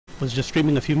was just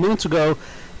streaming a few minutes ago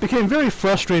became very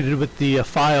frustrated with the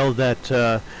file that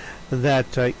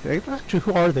actually,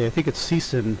 who are they? I think it's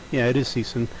CSUN. Yeah, it is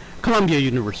CSUN. Columbia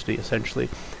University, essentially,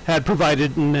 had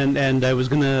provided, and I was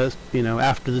going to,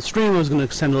 after the stream, I was going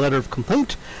to send a letter of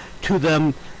complaint to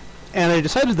them, and I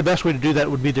decided the best way to do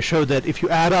that would be to show that if you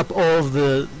add up all of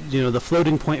the, the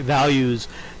floating point values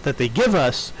that they give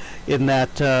us in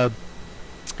that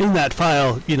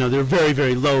file, they're very,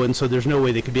 very low, and so there's no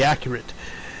way they could be accurate.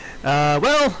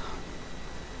 Well,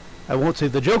 I won't say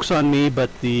the joke's on me, but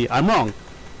I'm wrong.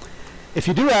 If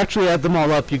you do actually add them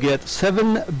all up, you get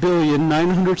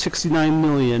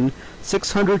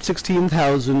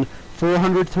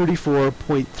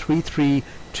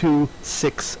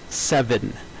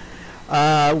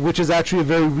which is actually a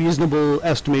very reasonable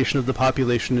estimation of the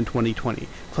population in 2020,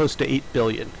 close to 8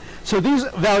 billion. So these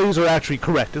values are actually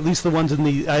correct, at least the ones in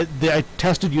I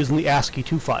tested using the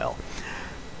ASCII2 file.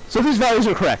 So these values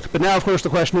are correct, but now of course the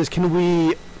question is, can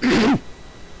we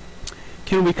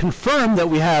can we confirm that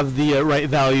we have the right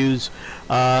values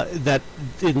that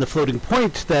in the floating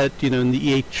point that in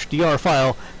the EHDR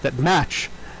file that match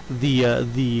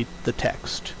the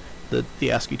text, the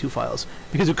ASCII2 files?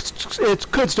 Because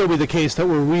it could still be the case that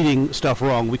we're reading stuff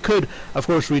wrong. We could, of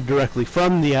course, read directly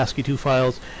from the ASCII2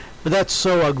 files, but that's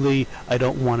so ugly I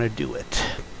don't want to do it.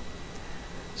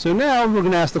 So now we're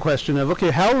going to ask the question of,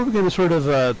 okay, how are we going to sort of,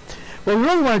 well, we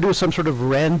really want to do some sort of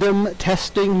random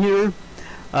testing here.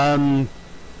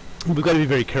 We've got to be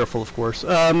very careful, of course.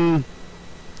 And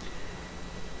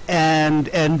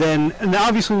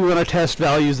obviously we want to test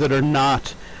values that are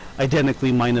not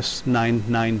identically minus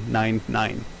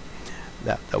 9999.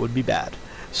 That would be bad.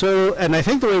 So, and I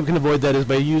think the way we can avoid that is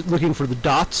by looking for the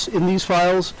dots in these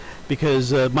files,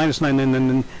 because minus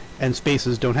 999 and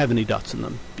spaces don't have any dots in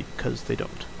them, because they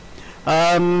don't.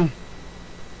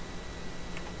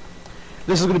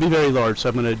 This is going to be very large, so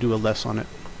I'm going to do a less on it.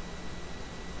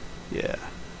 Yeah.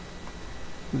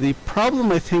 The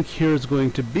problem I think here is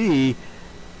going to be,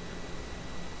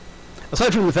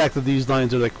 aside from the fact that these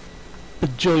lines are like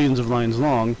bajillions of lines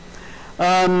long,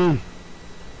 the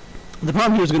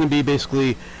problem here is going to be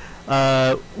basically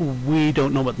we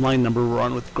don't know what line number we're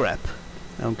on with grep.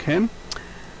 Okay.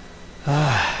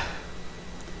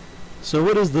 So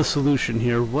what is the solution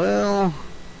here? Well,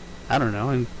 I don't know,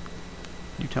 and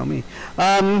you tell me.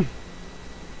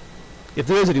 If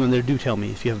there is anyone there, do tell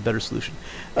me if you have a better solution.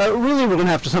 Really, we're going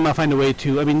to have to somehow find a way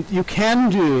to, I mean, you can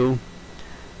do,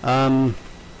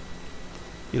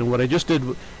 what I just did,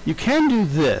 you can do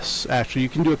this, actually. You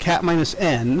can do a cat minus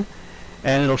n,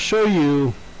 and it'll show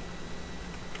you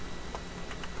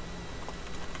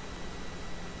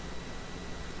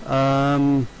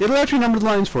it'll actually number the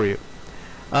lines for you.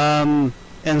 And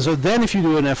so then if you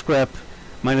do an fgrep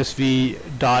minus v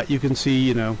dot, you can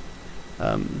see,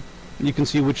 you can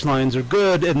see which lines are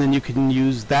good, and then you can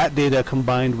use that data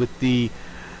combined with the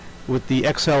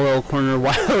XLL corner,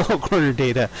 YLL corner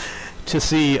data to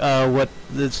see what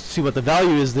the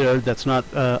value is there that's not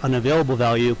an available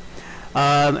value,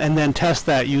 and then test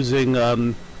that using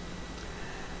our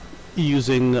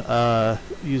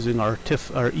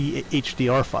TIFF, our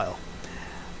EHDR file.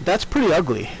 That's pretty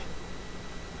ugly.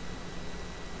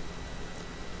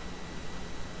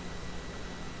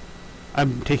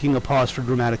 I'm taking a pause for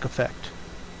dramatic effect.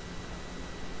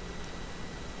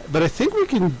 But I think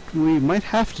we might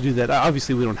have to do that.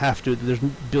 Obviously we don't have to. There's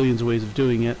billions of ways of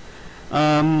doing it.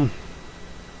 Another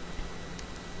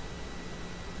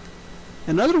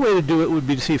way to do it would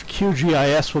be to see if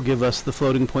QGIS will give us the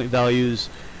floating point values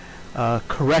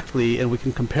correctly, and we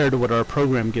can compare to what our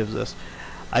program gives us.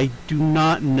 I do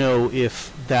not know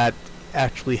if that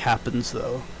actually happens,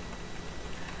 though.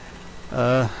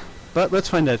 But let's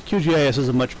find out. QGIS is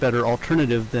a much better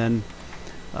alternative than...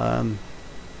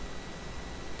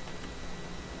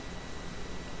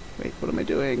 wait, what am I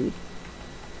doing?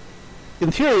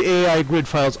 In theory, AI grid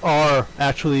files are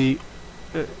actually...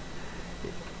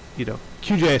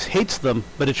 QGIS hates them,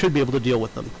 but it should be able to deal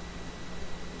with them.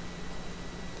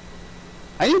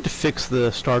 I need to fix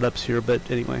the startups here,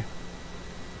 but anyway.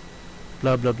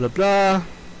 Blah, blah, blah, blah.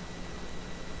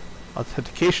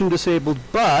 Authentication disabled,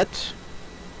 but...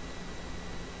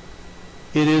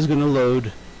 it is going to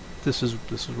load. This is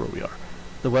where we are.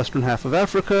 The western half of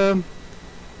Africa.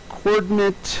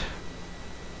 Coordinate.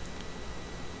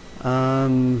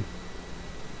 Come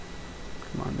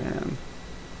on, man.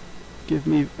 Give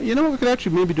me. You know what? We could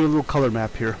actually maybe do a little color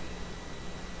map here.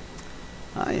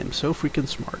 I am so freaking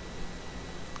smart.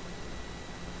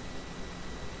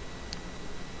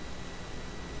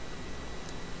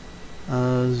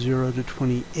 Uh, 0 to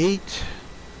 28.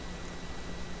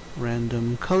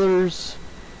 Random colors.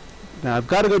 Now I've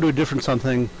got to go to a different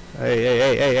something.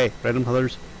 Hey, random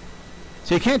colors.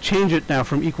 So you can't change it now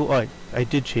from equal. Oh, I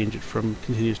did change it from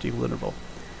continuous to equal interval.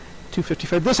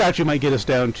 255. This actually might get us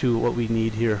down to what we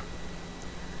need here.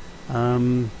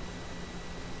 And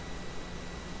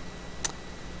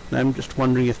I'm just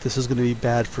wondering if this is going to be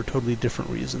bad for a totally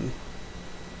different reason.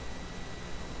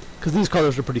 Because these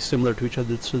colors are pretty similar to each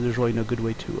other, so there's really no good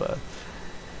way to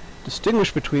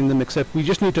distinguish between them, except we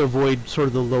just need to avoid sort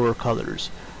of the lower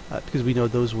colors, because we know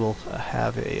those will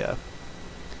have a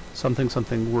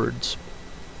something words.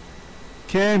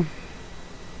 Okay.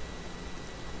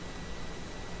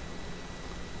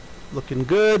 Looking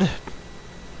good.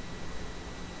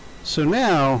 So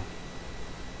now,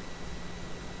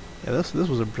 yeah, this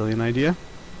was a brilliant idea.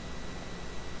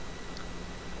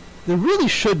 There really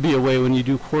should be a way when you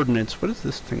do coordinates. What does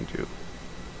this thing do?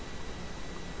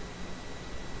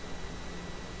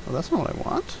 Oh, that's not what I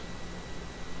want.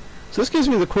 So this gives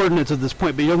me the coordinates of this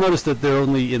point, but you'll notice that they're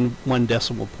only in 1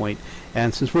 decimal point,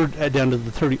 and since we're down to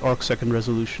the 30 arcsecond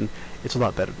resolution, it's a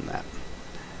lot better than that.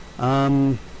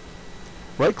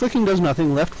 Right-clicking does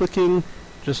nothing. Left-clicking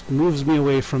just moves me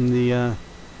away from the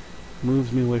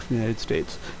United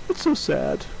States. That's so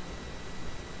sad.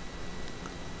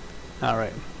 All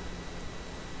right.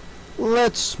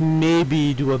 Let's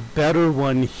maybe do a better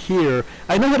one here.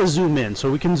 I know how to zoom in,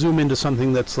 so we can zoom into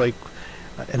something that's like,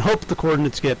 and hope the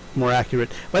coordinates get more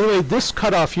accurate. By the way, this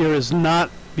cutoff here is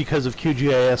not because of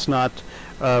QGIS not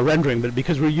rendering, but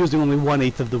because we're using only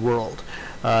 1/8 of the world,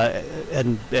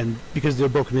 and because they're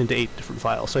broken into 8 different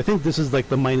files. So I think this is like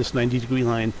the minus 90-degree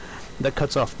line that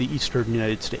cuts off the eastern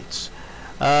United States.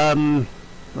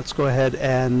 Let's go ahead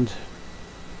and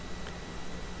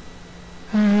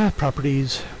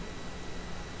properties.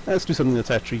 Let's do something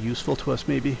that's actually useful to us,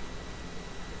 maybe.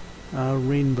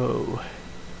 Rainbow.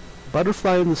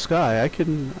 Butterfly in the sky. I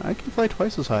can fly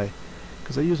twice as high,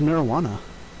 because I use marijuana.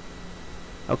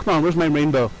 Oh, come on, where's my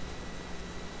rainbow?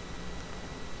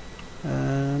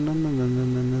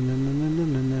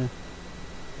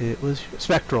 It was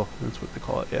spectral. That's what they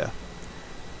call it, yeah.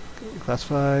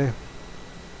 Classify. I'm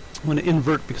going to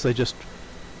invert because I just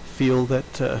feel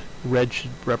that red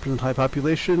should represent high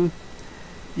population.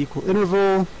 Equal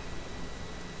interval.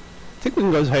 I think we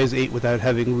can go as high as 8 without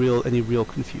having any real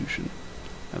confusion.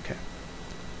 Okay.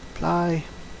 Apply.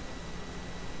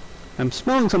 I'm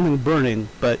smelling something burning,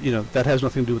 but you know that has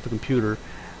nothing to do with the computer.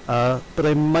 But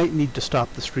I might need to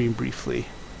stop the stream briefly.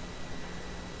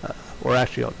 Or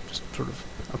actually, I'll just sort of.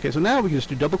 Okay, so now we can just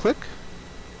do double click.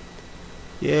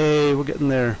 Yay, we're getting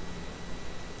there.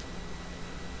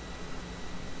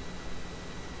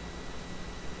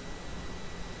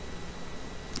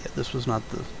 This was not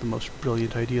the most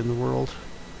brilliant idea in the world.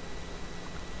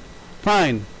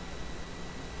 Fine.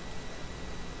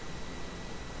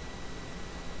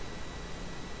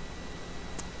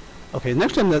 Okay,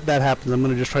 next time that happens, I'm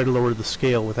going to just try to lower the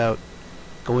scale without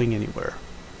going anywhere.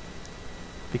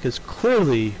 Because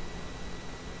clearly,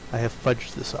 I have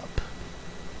fudged this up.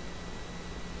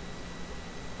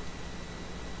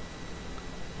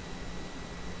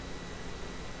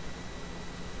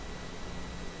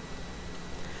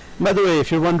 By the way, if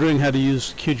you're wondering how to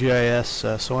use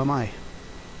QGIS, so am I.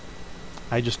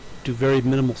 I just do very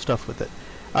minimal stuff with it.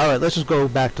 Alright, let's just go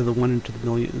back to the 1 into the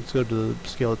million. Let's go to the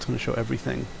scale that's going to show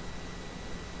everything.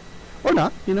 Or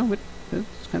not, you know,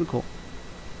 it's kind of cool.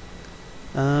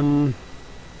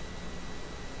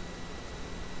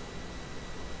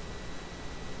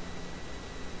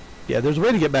 Yeah, there's a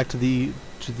way to get back to the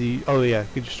oh yeah, you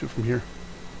can just do it from here.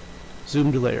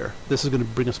 Zoom to layer. This is going to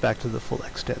bring us back to the full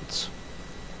extents.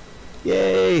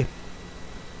 Yay!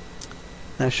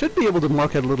 And I should be able to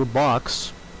mark out a little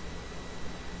box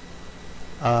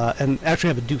and actually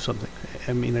have it do something.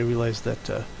 I mean, I realized that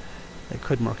I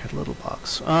could mark out a little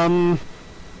box.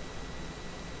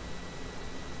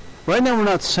 Right now we're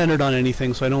not centered on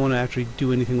anything, so I don't want to actually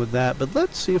do anything with that, but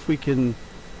let's see if we can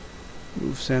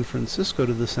move San Francisco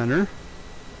to the center.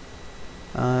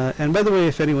 And by the way,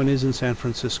 if anyone is in San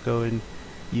Francisco and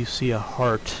you see a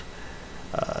heart,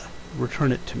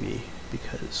 return it to me,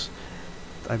 because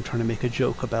I'm trying to make a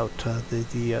joke about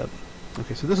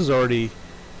okay, so this is already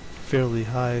fairly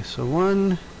high. So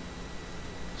 1.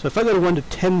 So if I go to 1 to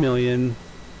 10 million,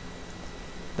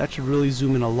 that should really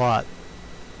zoom in a lot.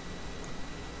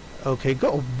 Okay,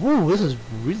 go. Whoa, this is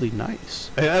really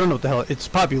nice. I don't know what the hell. It's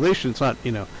population. It's not,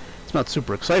 you know, it's not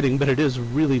super exciting, but it is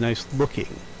really nice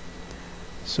looking.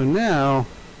 So now,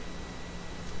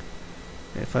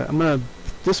 if I'm gonna.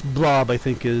 This blob, I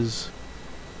think, is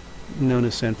known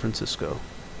as San Francisco.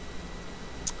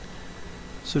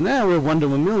 So now we're 1 to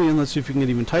 1 million. Let's see if we can get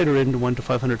even tighter into 1 to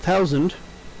 500,000.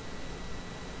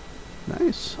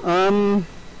 Nice.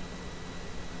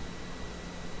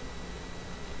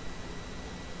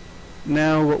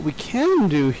 Now what we can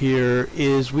do here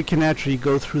is we can actually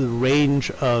go through the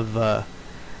range of a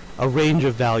range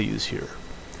of values here,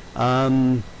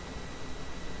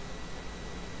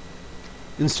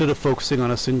 instead of focusing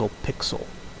on a single pixel.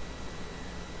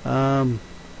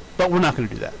 But we're not going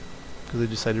to do that because I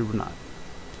decided we're not.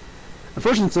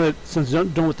 Unfortunately, since I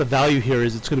don't know what the value here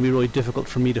is, it's going to be really difficult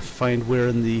for me to find where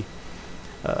in the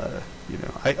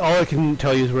all I can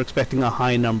tell you is we're expecting a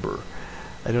high number.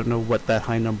 I don't know what that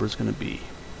high number is going to be.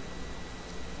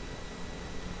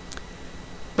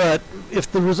 But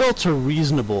if the results are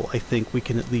reasonable, I think we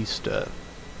can at least, we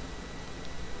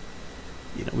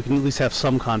can at least have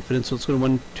some confidence. So it's going to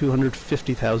run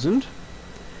 250,000.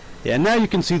 Yeah, and now you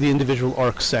can see the individual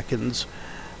arc seconds,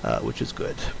 which is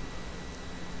good.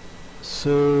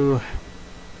 So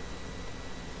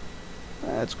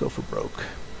let's go for broke.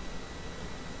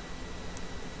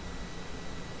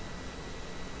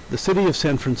 The city of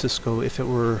San Francisco, if it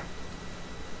were...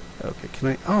 Okay, can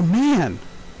I... Oh, man!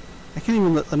 I can't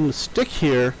even let them stick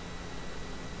here.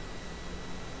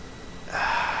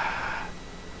 I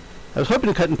was hoping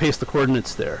to cut and paste the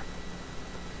coordinates there.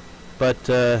 But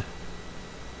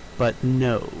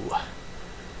no.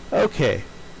 Okay.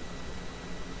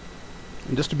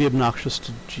 And just to be obnoxious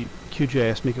to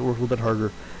QGIS, make it work a little bit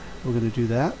harder, we're going to do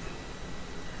that.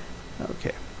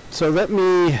 Okay. So let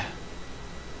me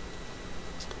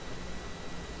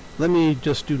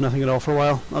just do nothing at all for a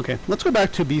while. Okay, let's go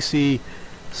back to BC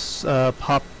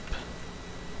pop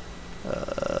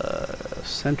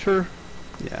center.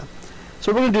 Yeah.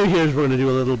 So what we're going to do here is we're going to do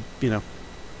a little, little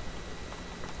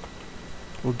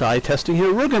die testing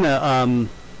here. We're going to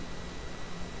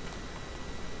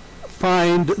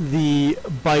find the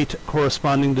byte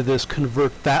corresponding to this,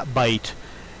 convert that byte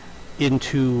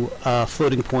into a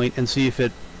floating point, and see if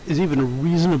it is even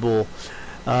reasonable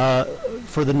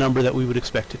for the number that we would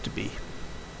expect it to be.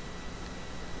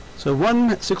 So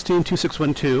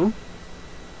 1162612.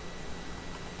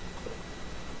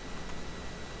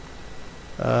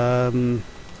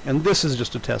 And this is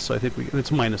just a test, so I think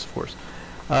it's minus, of course.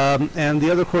 And the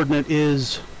other coordinate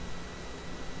is,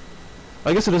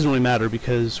 I guess it doesn't really matter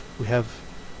because we have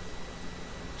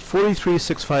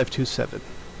 436527.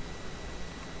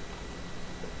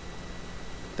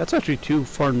 That's actually too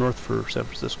far north for San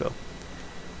Francisco.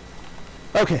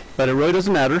 Okay, but it really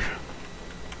doesn't matter.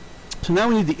 So now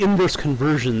we need the inverse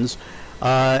conversions,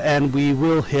 and we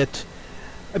will hit...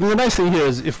 I mean, the nice thing here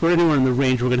is if we're anywhere in the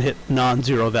range, we're going to hit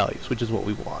non-zero values, which is what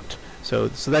we want. So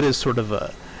that is sort of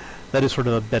a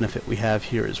benefit we have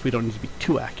here, is we don't need to be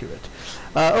too accurate.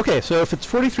 Okay, so if it's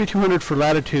 43,200 for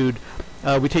latitude,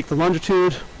 we take the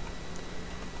longitude,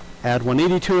 add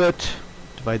 180 to it,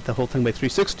 divide the whole thing by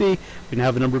 360. We can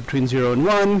have a number between 0 and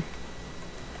 1.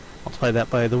 Multiply that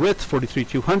by the width,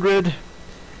 43,200, and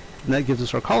that gives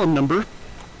us our column number.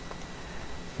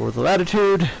 For the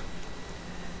latitude,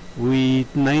 we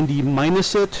 90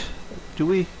 minus it, do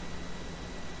we?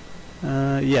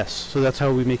 Yes, so that's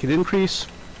how we make it increase.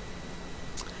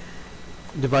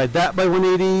 Divide that by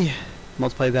 180,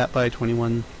 multiply that by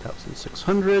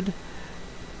 21,600,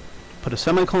 put a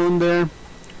semicolon there,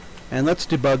 and let's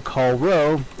debug call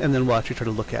row, and then we'll actually try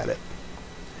to look at it.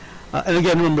 And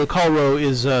again, remember, the call row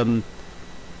is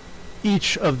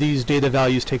each of these data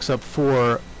values takes up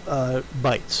 4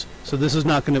 bytes. So this is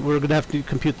not going to, we're going to have to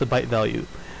compute the byte value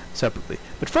separately.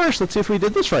 But first, let's see if we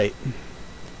did this right.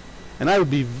 And I would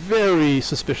be very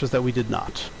suspicious that we did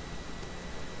not.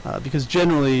 Because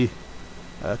generally,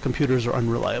 computers are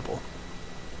unreliable.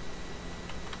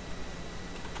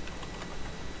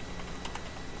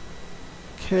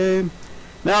 Okay.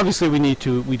 Now obviously we need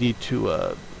to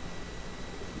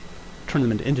turn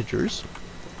them into integers.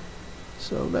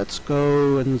 So let's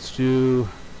go and let's do,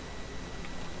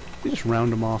 we just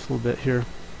round them off a little bit here.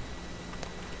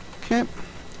 Okay.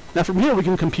 Now from here we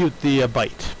can compute the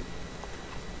byte.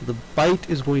 The byte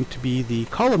is going to be the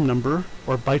column number,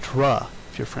 or byte ra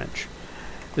if you're French.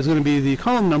 Is going to be the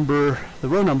column number, the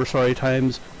row number, sorry,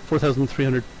 times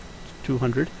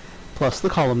 4,300 plus the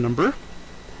column number.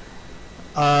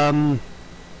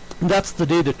 That's the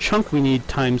data chunk we need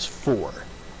times 4.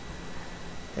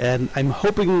 And I'm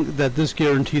hoping that this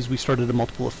guarantees we start at a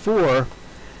multiple of 4,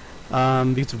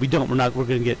 because if we don't, we're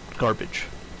going to get garbage.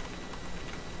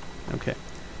 Okay.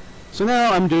 So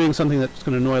now I'm doing something that's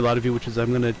going to annoy a lot of you, which is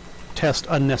I'm going to test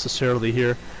unnecessarily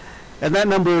here. And that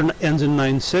number ends in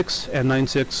 96, and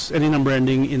 96, any number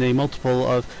ending in a multiple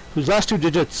of whose last 2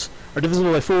 digits are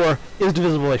divisible by 4 is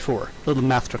divisible by 4. A little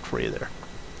math trick for you there.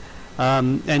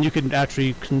 And you can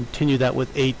actually continue that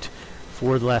with 8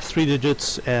 for the last 3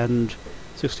 digits and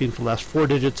 16 for the last 4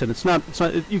 digits, and it's not,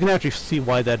 you can actually see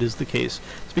why that is the case.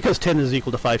 It's because 10 is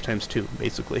equal to 5 times 2,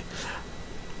 basically.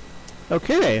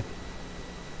 Okay,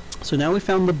 so now we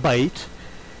found the byte.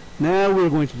 Now we're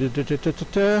going to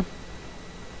do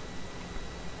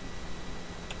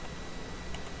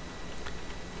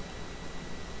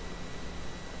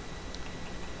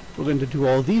we're going to do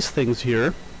all these things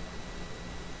here,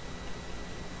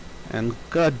 and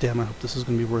god damn, I hope this is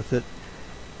going to be worth it.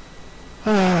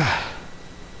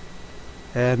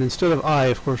 And instead of I,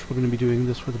 of course, we're going to be doing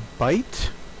this with a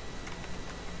byte.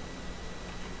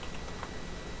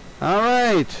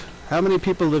 Alright, how many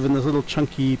people live in this little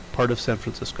chunky part of San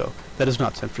Francisco? That is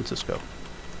not San Francisco.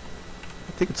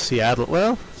 I think it's Seattle.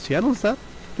 Well, Seattle, is that?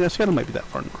 Yeah, Seattle might be that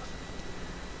far north.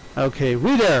 Okay,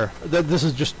 read error. This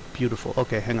is just beautiful.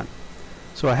 Okay, hang on.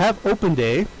 So I have open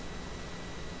day.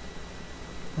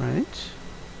 Right.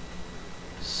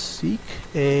 Seek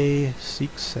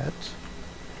set.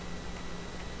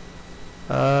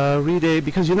 Read a,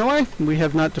 because you know why? We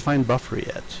have not defined buffer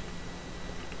yet.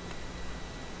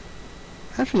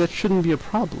 Actually, that shouldn't be a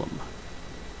problem.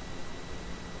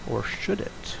 Or should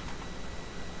it?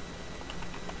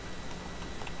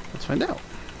 Let's find out.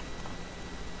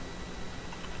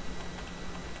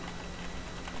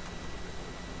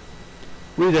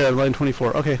 Read there, line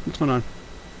 24. Okay, what's going on?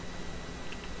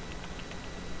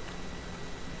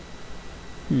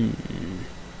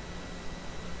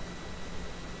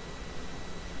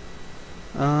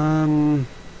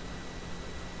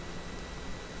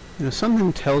 You know,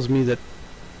 something tells me that,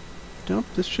 nope,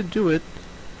 this should do it.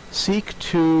 Seek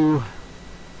to...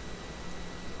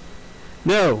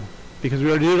 No, because we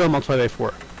already did it on multiply by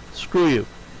 4. Screw you.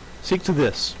 Seek to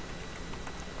this.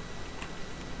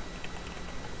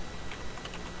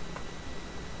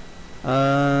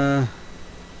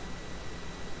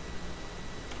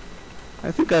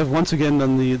 I think I've once again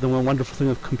done the wonderful thing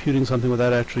of computing something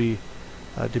without actually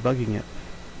debugging it.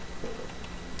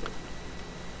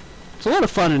 It's a lot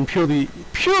of fun in purely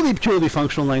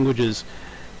functional languages.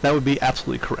 That would be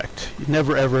absolutely correct. You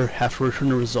never ever have to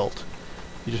return a result.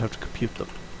 You just have to compute them.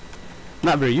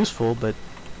 Not very useful, but...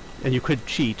 and you could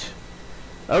cheat.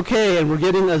 Okay, and we're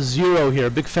getting a 0 here,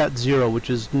 a big fat 0, which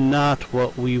is not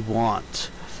what we want.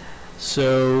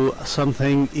 So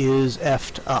something is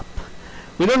effed up.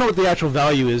 We don't know what the actual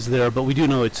value is there, but we do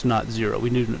know it's not 0.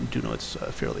 We do know it's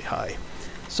fairly high.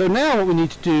 So now what we need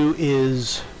to do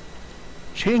is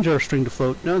change our string to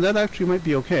float. No, that actually might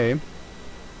be okay.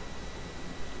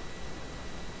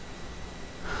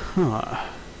 Huh.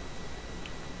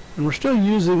 And we're still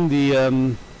using the...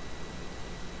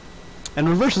 and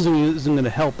reverse isn't going to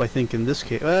help, I think, in this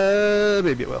case.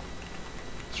 Maybe it will.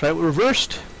 Let's try it with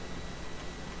reversed.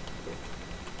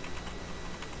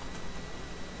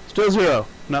 Still 0.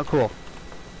 Not cool.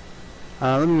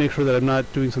 Let me make sure that I'm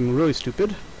not doing something really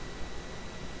stupid.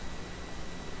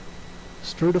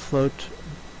 Stir to float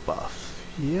buff.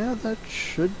 Yeah, that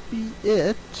should be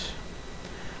it.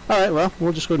 Alright, well,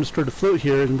 we'll just go into stir to float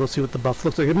here and we'll see what the buff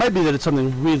looks like. It might be that it's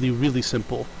something really, really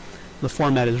simple. The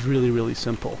format is really, really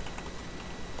simple.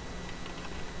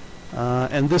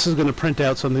 And this is going to print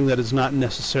out something that is not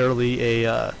necessarily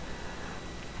a...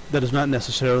 that's not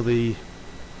necessarily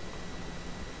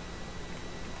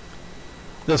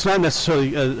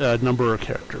a number or a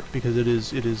character, because it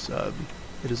is a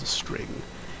string.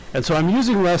 And so I'm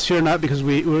using less here, not because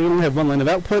we only have one line of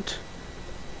output,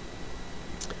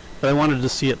 but I wanted to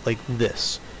see it like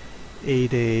this.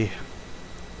 Actually,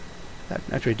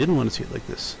 I didn't want to see it like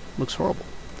this. It looks horrible.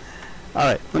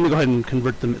 Alright, let me go ahead and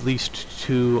convert them at least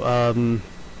to...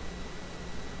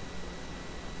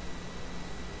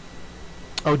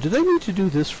 oh, did I need to do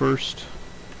this first?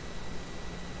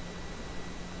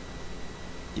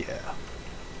 Yeah.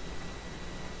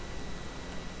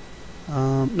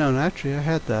 No, actually, I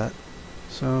had that.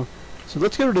 So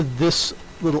let's get rid of this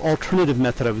little alternative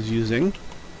method I was using.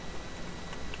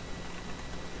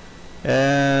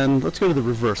 And let's go to the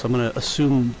reverse. I'm going to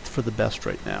assume for the best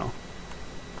right now.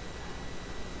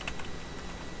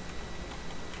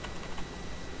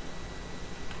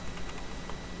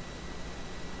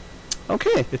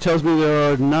 Okay, it tells me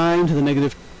there are 9 to the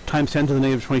negative times 10 to the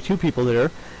negative 22 people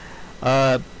there,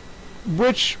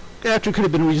 which actually could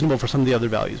have been reasonable for some of the other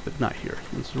values, but not here.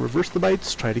 Let's reverse the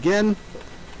bytes, try it again.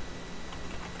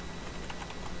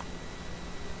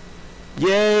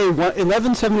 Yay,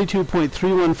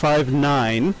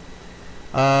 1172.3159.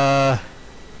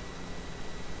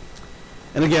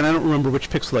 And again, I don't remember which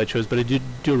pixel I chose, but I do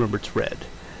remember it's red.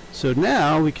 So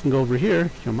now we can go over here,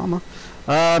 your mama.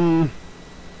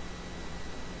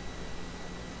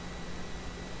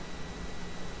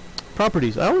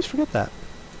 properties. I always forget that.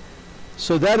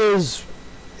 So that is,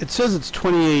 it says it's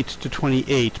 28 to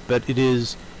 28, but it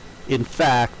is, in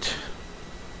fact,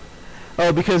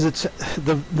 oh, because it's,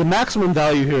 the maximum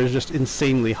value here is just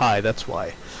insanely high, that's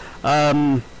why.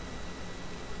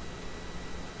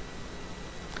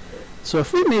 So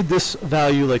if we made this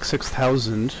value like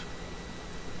 6,000,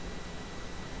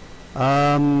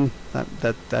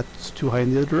 that's too high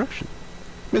in the other direction.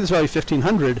 Made this value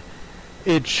 1,500,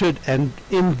 it should, and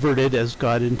inverted as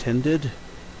God intended,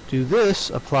 do this,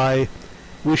 apply,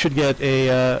 we should get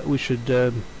a,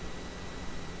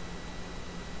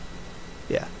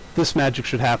 yeah, this magic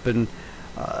should happen,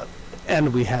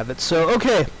 and we have it. So,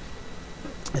 okay,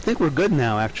 I think we're good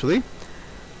now, actually.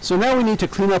 So now we need to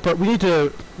clean up our, we need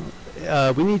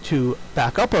to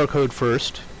back up our code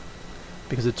first,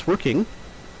 because it's working.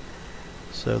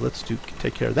 So let's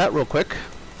take care of that real quick.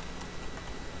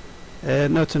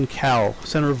 And now it's in cal,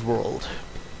 center of world.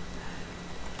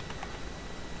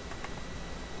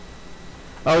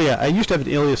 Oh yeah, I used to have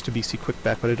an alias to BC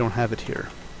QuickBack, but I don't have it here.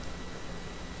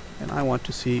 And I want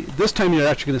to see, this time you're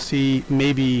actually going to see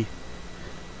maybe,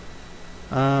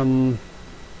 and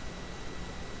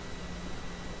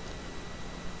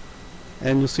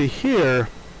you'll see here,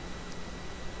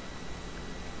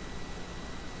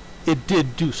 it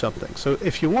did do something. So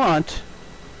if you want,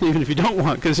 even if you don't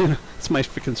want, because you know, it's my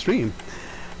freaking stream,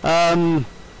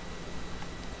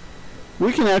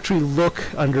 we can actually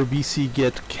look under bc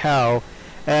get cow,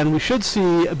 and we should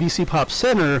see a bc pop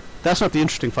center. That's not the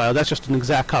interesting file. That's just an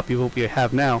exact copy of what we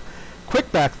have now.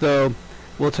 QuickBack, though,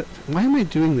 will why am I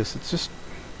doing this? It's just,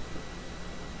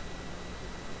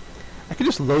 I can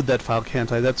just load that file,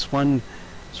 can't I? That's one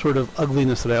sort of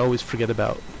ugliness that I always forget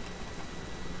about.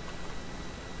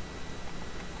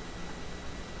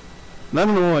 And I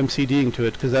don't know why I'm CDing to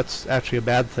it, because that's actually a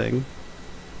bad thing.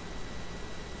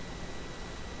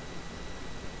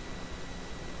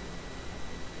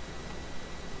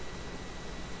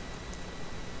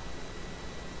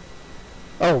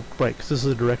 Oh, right, because this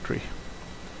is a directory.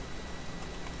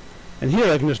 And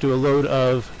here I can just do a load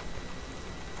of...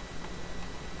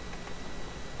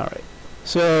 Alright,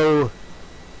 so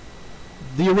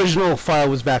the original file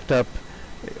was backed up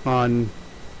on...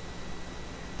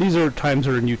 These are times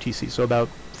are in UTC, so about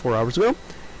 4 hours ago.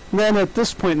 And then at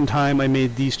this point in time, I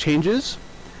made these changes,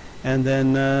 and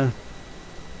then oh,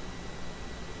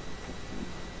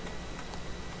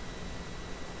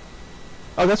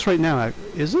 that's right now.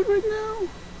 Is it right now?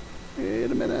 Wait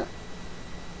a minute.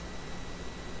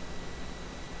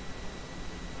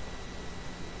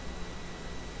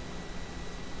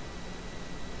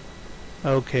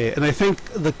 Okay, and I think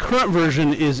the current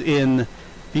version is in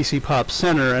BC Pop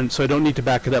Center, and so I don't need to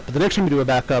back it up. But the next time we do a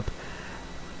backup,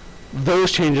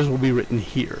 those changes will be written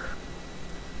here.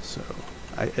 So,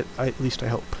 at least I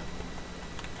hope.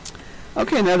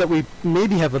 Okay, now that we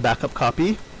maybe have a backup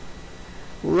copy,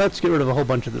 let's get rid of a whole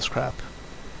bunch of this crap.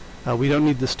 We don't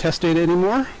need this test data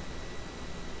anymore.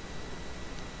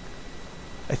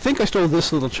 I think I stole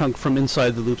this little chunk from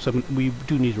inside the loop, so we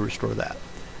do need to restore that.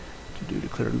 To do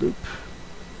declare loop.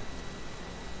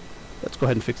 Let's go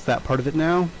ahead and fix that part of it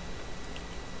now.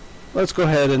 Let's go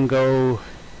ahead and go...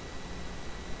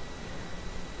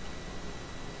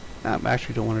 I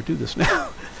actually don't want to do this now.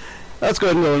 Let's go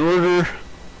ahead and go in order.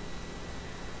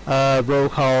 Row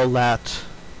call lat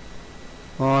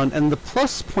on, and the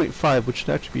plus 0.5, which should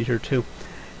actually be here too,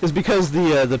 is because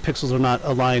the pixels are not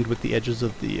aligned with the edges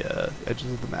of the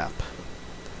map.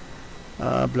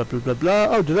 Blah blah blah blah.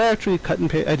 Oh, did I actually cut and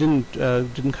paste? I didn't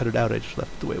cut it out. I just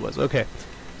left it the way it was. Okay.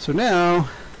 So now,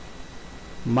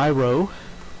 my row.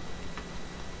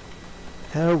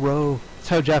 Hello. That's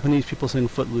how Japanese people sing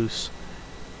Footloose.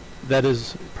 That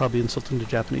is probably insulting to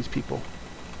Japanese people.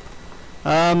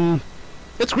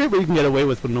 It's great what you can get away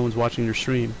with when no one's watching your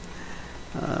stream.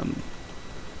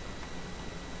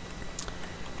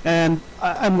 And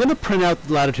I'm going to print out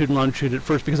the latitude and longitude at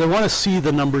first because I want to see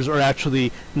the numbers are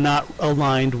actually not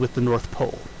aligned with the North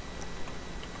Pole.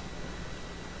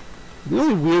 The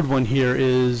only weird one here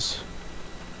is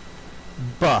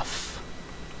buff,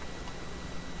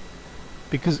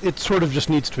 because it sort of just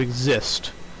needs to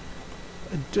exist.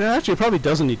 Actually, it probably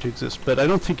doesn't need to exist, but I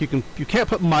don't think you can't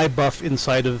put my buff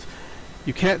inside of,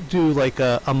 you can't do like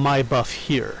a my buff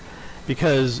here,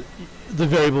 because the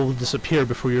variable will disappear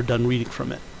before you're done reading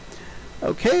from it.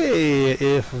 Okay,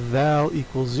 if val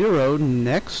equals 0,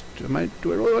 next, do I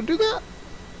really want to do that?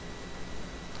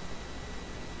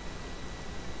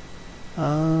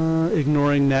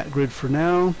 Ignoring nat grid for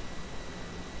now,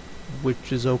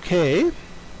 which is okay.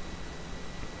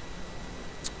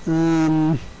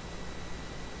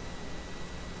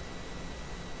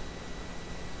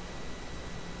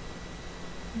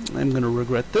 I'm going to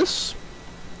regret this.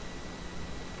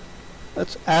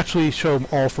 Let's actually show them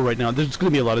all for right now. There's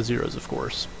going to be a lot of zeros, of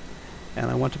course. And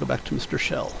I want to go back to Mr.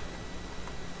 Shell.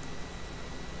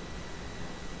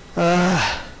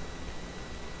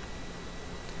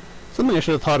 Something I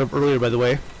should have thought of earlier, by the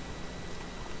way.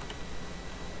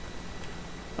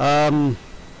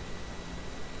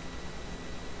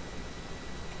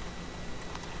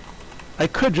 I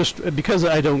could just, because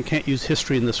I can't use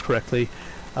history in this correctly,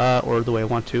 or the way I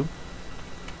want to,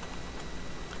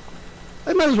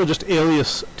 I might as well just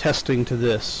alias testing to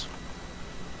this.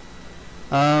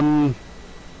 Boy,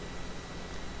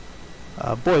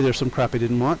 there's some crap I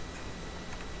didn't want.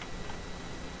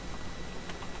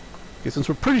 Okay, since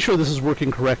we're pretty sure this is working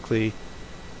correctly,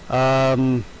 we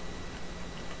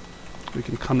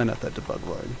can comment at that debug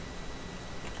line.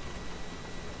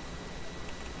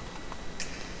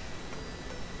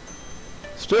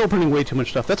 Still printing way too much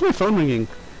stuff. That's my phone ringing.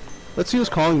 Let's see who's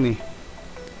calling me.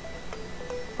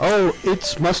 Oh,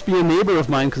 it must be a neighbor of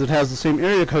mine because it has the same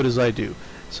area code as I do.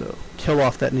 So, kill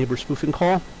off that neighbor spoofing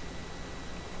call.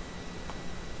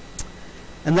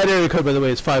 And that area code, by the way,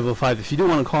 is 505. If you do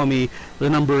want to call me, the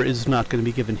number is not going to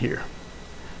be given here.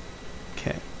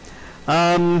 Okay.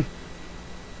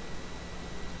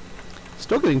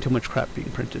 Still getting too much crap being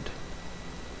printed.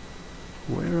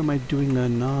 Where am I doing a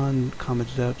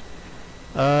non-commented out?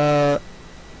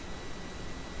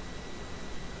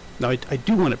 No, I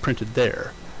do want it printed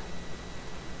there.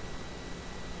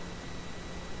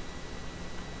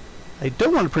 I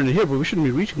don't want to print it here, but we shouldn't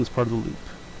be reaching this part of the loop.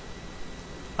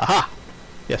 Aha!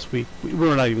 Yes, we're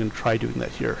not even going to try doing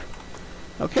that here.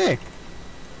 Okay.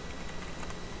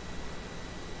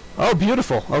 Oh,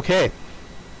 beautiful. Okay.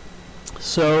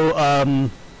 So,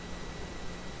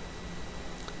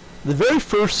 the very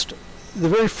first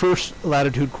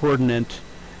latitude coordinate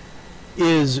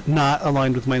is not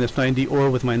aligned with -90 or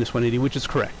with -180, which is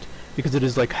correct, because it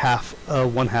is like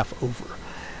one half over.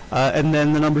 And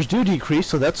then the numbers do decrease,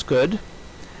 so that's good.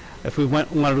 If we wanted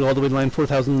to go all the way to line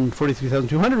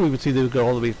 43,200, we would see they would go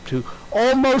all the way to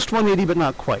almost 180, but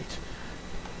not quite.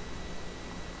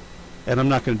 And I'm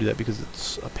not going to do that because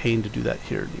it's a pain to do that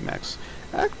here in Emacs.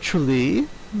 Actually,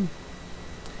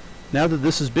 now that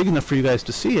this is big enough for you guys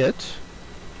to see it,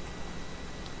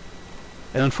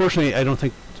 and unfortunately I don't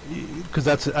think, because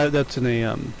that's in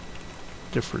a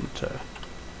different...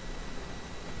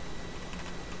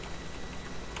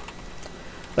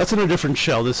 that's in a different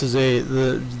shell. This is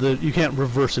you can't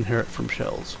reverse inherit from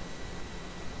shells.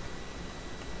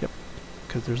 Yep,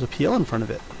 because there's a PL in front of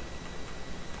it.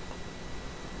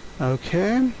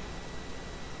 Okay.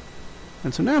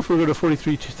 And so now if we go to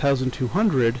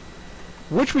 43,200,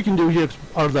 which we can do here,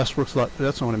 our less works a lot.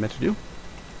 That's not what I meant to do.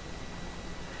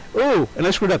 Oh, and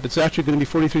I screwed up. It's actually going to be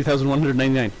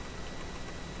 43,199.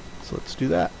 So let's do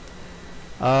that.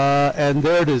 And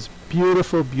there it is.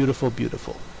 Beautiful, beautiful,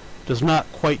 beautiful. Does not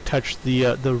quite touch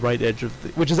the right edge of the,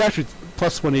 which is actually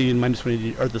plus 180 and minus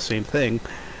 180 are the same thing.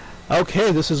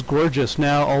 Okay, this is gorgeous.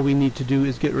 Now all we need to do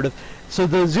is get rid of, so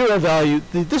the zero value,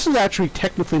 this is actually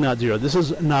technically not zero. This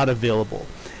is not available.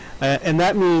 And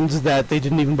that means that they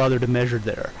didn't even bother to measure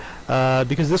there.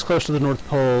 Because this close to the North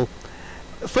Pole,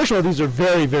 first of all, these are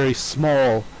very, very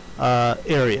small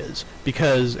areas.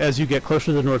 Because as you get closer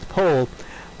to the North Pole,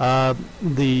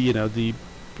 the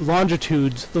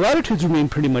longitudes, the latitudes remain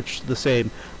pretty much the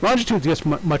same. Longitudes gets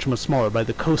much, much smaller by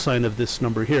the cosine of this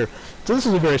number here. So this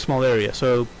is a very small area.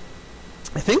 So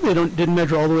I think they didn't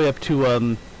measure all the way up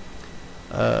to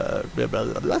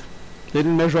they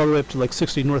didn't measure all the way up to like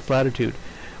 60 north latitude,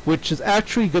 which is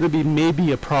actually going to be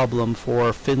maybe a problem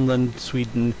for Finland,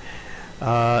 Sweden,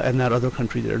 and that other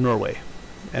country there, Norway,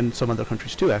 and some other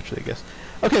countries too, actually, I guess.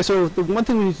 Okay, so the one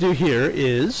thing we need to do here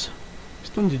is, we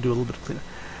still need to do a little bit of cleanup.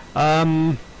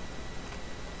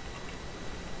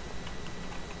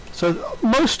 So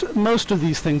most of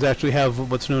these things actually have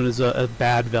what's known as a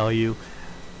bad value.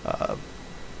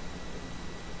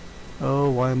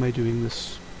 Oh, why am I doing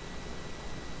this?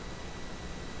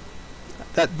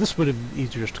 This would have been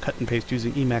easier just to cut and paste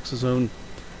using Emacs's own.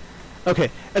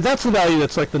 Okay, and that's the value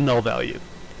that's like the null value,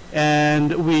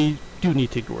 and we do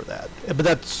need to ignore that. But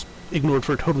that's ignored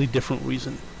for a totally different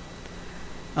reason.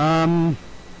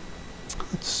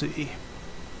 Let's see.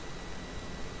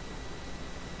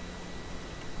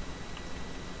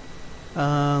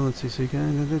 Let's see.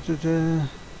 So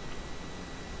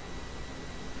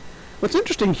what's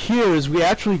interesting here is we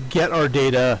actually get our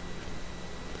data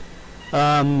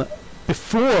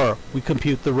before we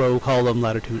compute the row, column,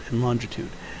 latitude, and longitude.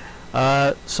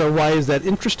 So why is that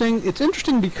interesting? It's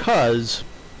interesting because,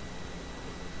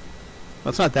 well,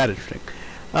 it's not that interesting.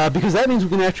 because that means we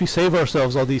can actually save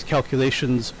ourselves all these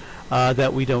calculations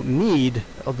that we don't need.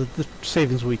 The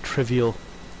savings will be trivial.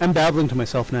 I'm babbling to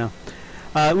myself now.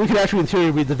 We could actually, in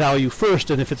theory, read the value first,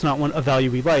 and if it's not a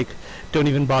value we like, don't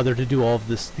even bother to do all of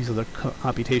these other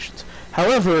computations.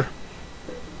 However,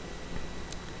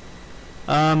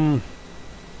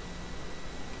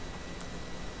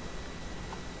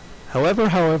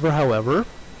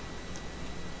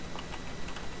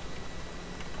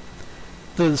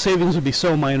 the savings would be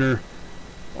so minor,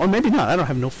 or maybe not. I don't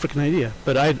have no freaking idea,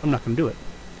 but I'm not going to do it.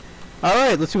 All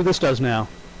right, let's see what this does now.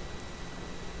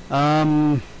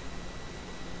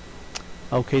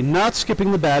 Okay, not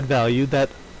skipping the bad value. That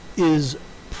is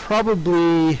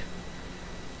probably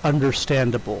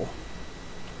understandable.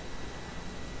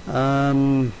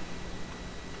 Because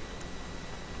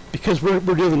we're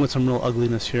dealing with some real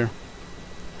ugliness here.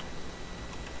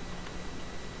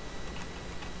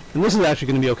 And this is actually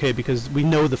going to be okay because we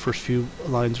know the first few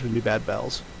lines are going to be bad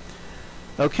vowels.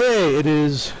 Okay, it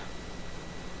is...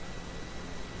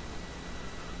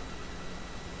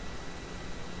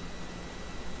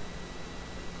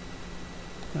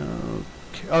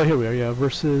 Okay. Oh, here we are, yeah,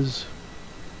 versus...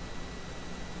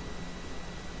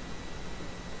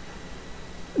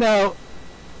 Now,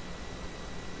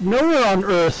 nowhere on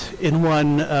Earth in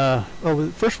one...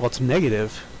 well, first of all, it's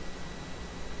negative.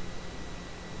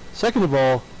 Second of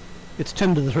all, it's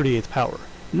 10 to the 38th power.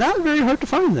 Not very hard to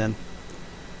find then.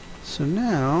 So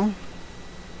now...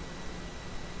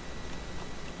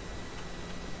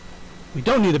 we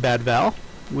don't need a bad val.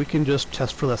 We can just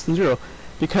test for less than 0.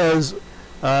 Because...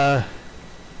 now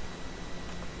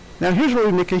here's where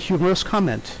we make a humorous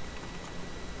comment.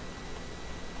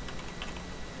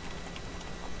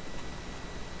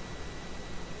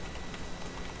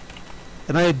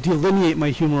 And I delineate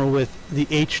my humor with the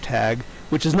H tag,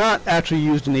 which is not actually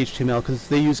used in HTML because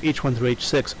they use H1 through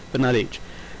H6, but not H.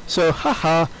 So,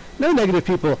 haha, no negative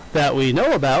people that we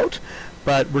know about,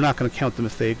 but we're not going to count them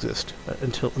if they exist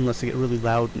unless they get really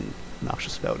loud and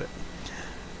obnoxious about it.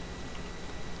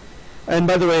 And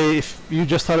by the way, if you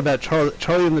just thought about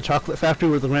Charlie and the Chocolate Factory,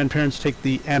 where the grandparents take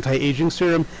the anti-aging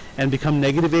serum and become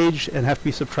negative age and have to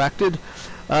be subtracted,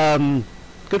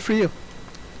 good for you.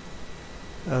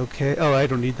 Okay. Oh, I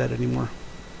don't need that anymore.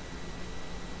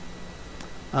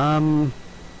 Right.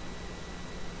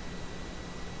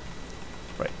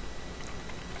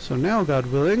 So now, God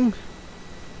willing,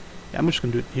 yeah, I'm just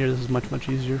going to do it here. This is much, much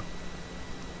easier.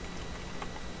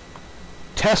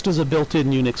 Test is a built-in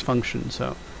Unix function,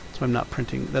 so that's why I'm not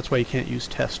printing. That's why you can't use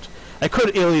test. I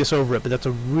could alias over it, but that's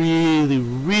a really,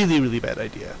 really, really bad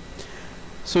idea.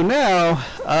 So now,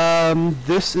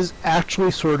 this is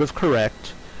actually sort of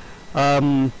correct,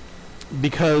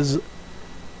 because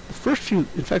the first few,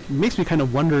 in fact, it makes me kind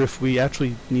of wonder if we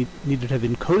actually needed to have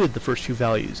encoded the first few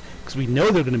values, because we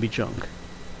know they're going to be junk.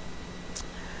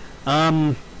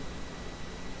 Yeah,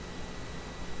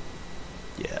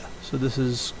 so this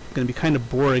is going to be kind of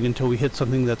boring until we hit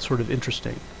something that's sort of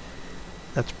interesting.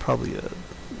 That's probably a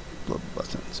blah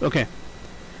sentence. Okay.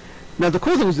 Now the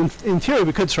cool thing is, in theory,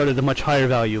 we could start at a much higher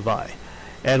value of I,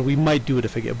 and we might do it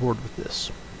if I get bored with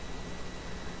this.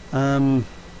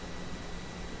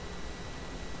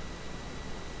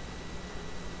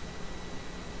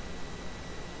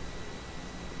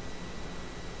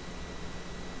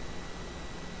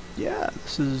 Yeah,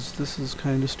 this is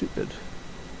kind of stupid.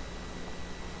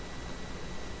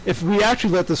 If we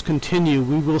actually let this continue,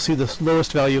 we will see the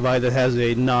lowest value of I that has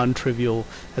a non-trivial,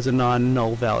 has a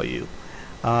non-null value.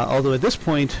 Although at this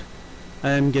point,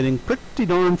 I'm getting pretty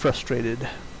darn frustrated.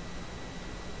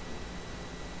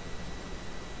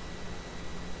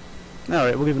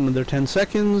 Alright, we'll give it another 10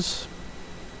 seconds.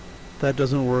 If that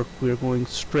doesn't work, we're going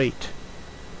straight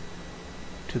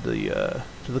to the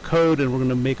code, and we're going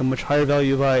to make a much higher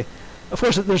value of I. Of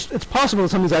course, it's possible that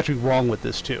something's actually wrong with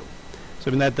this too. So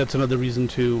I mean that's another reason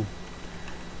to.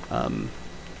 Oh,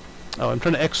 I'm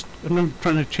trying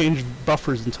to change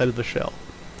buffers inside of the shell,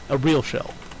 a real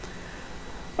shell.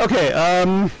 Okay.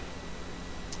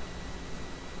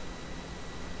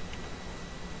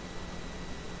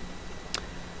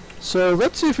 So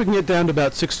let's see if we can get down to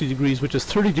about 60 degrees, which is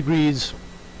 30 degrees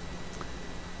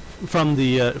from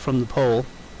the pole,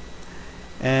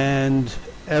 and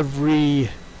every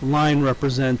line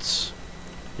represents.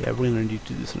 Yeah, we're going to need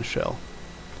to do this in a shell.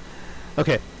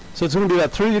 Okay, so it's going to be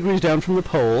about 30 degrees down from the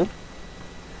pole.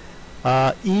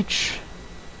 Each,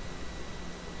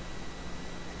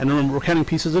 and remember we're counting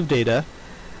pieces of data.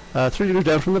 30 degrees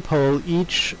down from the pole,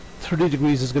 each 30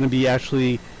 degrees is going to be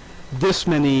actually this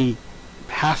many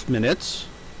half minutes.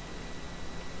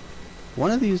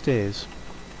 One of these days.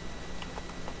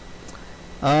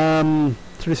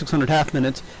 3,600 half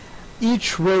minutes.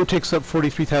 Each row takes up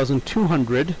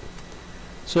 43,200.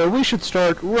 So we should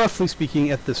start, roughly speaking,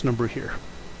 at this number here.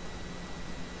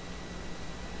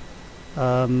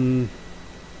 Let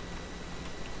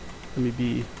me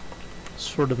be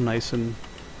sort of nice and...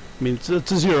 I mean, it's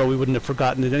a 0. We wouldn't have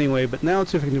forgotten it anyway, but now let's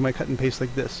see if I can do my cut and paste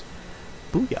like this.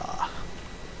 Booyah!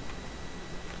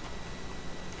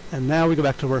 And now we go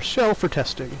back to our shell for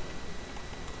testing.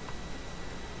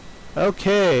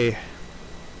 Okay.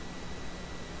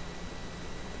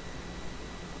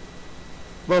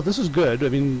 Well, this is good. I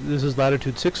mean, this is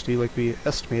latitude 60, like we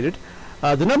estimated.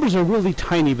 The numbers are really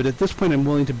tiny, but at this point I'm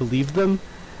willing to believe them,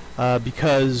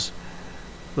 because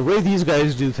the way these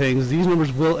guys do things, these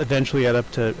numbers will eventually add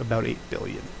up to about 8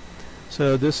 billion.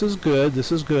 So this is good, this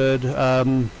is good.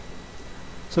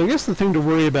 So I guess the thing to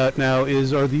worry about now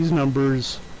is, are these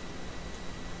numbers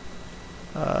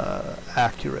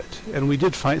accurate? And we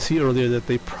did see earlier that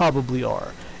they probably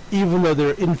are, even though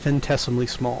they're infinitesimally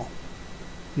small.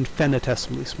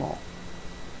 Infinitesimally small.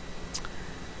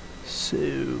 So,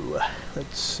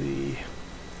 let's see.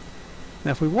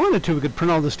 Now if we wanted to, we could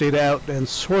print all this data out and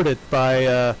sort it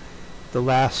by the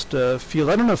last field.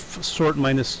 I don't know if sort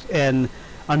minus n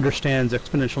understands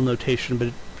exponential notation, but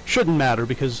it shouldn't matter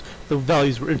because the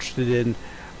values we're interested in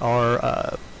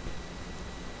are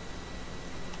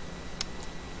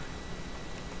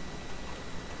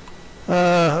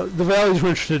the values we're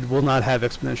interested in will not have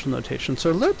exponential notation.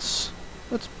 So let's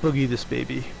boogie this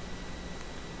baby.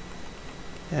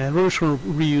 And we're just going to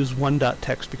reuse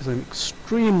one.text because I'm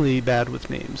extremely bad with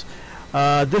names.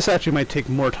 This actually might take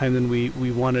more time than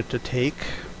we want it to take.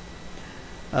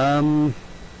 Although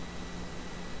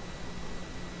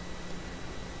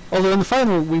in the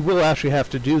final we will actually have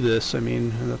to do this. I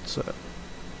mean, that's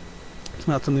it's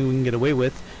not something we can get away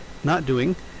with not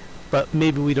doing, but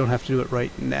maybe we don't have to do it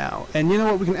right now. And you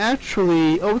know what, we can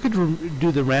actually, we could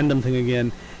do the random thing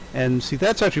again, and see,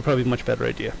 that's actually probably a much better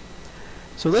idea.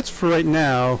 So let's, for right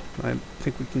now, I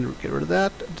think we can get rid of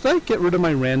that. Did I get rid of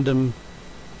my random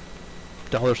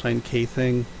 $K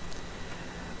thing?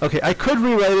 Okay, I could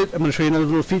rewrite it. I'm going to show you another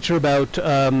little feature about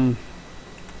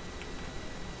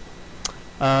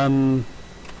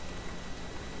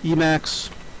Emacs.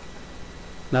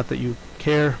 Not that you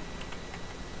care.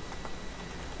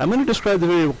 I'm going to describe the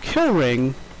variable kill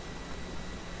ring,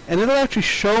 and it'll actually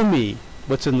show me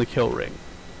what's in the kill ring.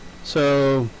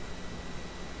 So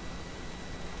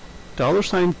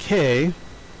 $K,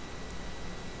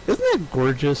 isn't that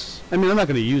gorgeous? I mean, I'm not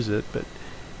going to use it, but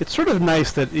it's sort of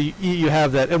nice that you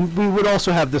have that. And we would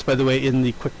also have this, by the way, in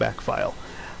the QuickBack file,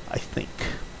 I think.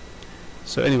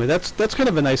 So anyway, that's kind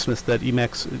of a niceness that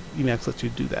Emacs lets you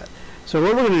do that. So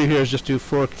what we're going to do here is just do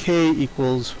for k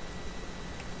equals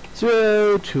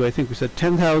 0 to, I think we said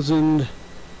 10,000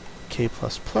 k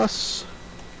plus plus.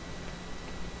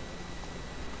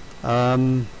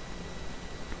 And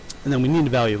then we need a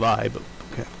value of I, but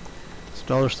okay.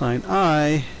 So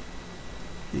 $I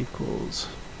equals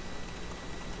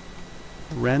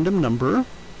random number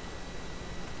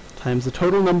times the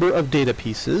total number of data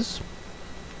pieces.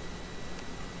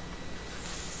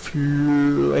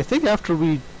 I think after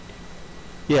we,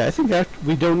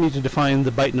 we don't need to define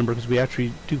the byte number because we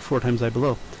actually do 4 times I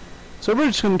below. So we're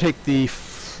just going to take the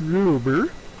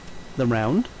fluber, the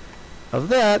round, of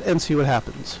that and see what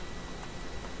happens.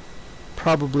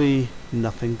 Probably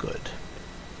nothing good.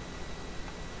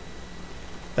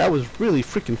 That was really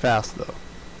freaking fast though.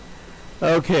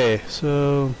 Okay,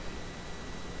 so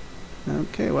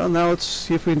well now let's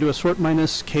see if we can do a sort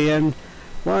minus kn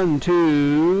 1,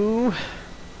 2.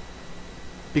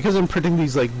 Because I'm printing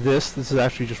these like this is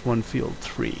actually just one field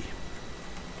 3.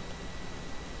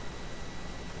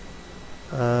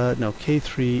 No,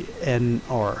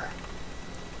 K3NR.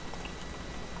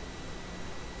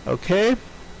 Okay.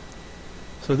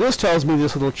 So this tells me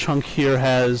this little chunk here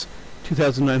has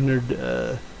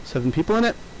 2,907 people in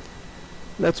it.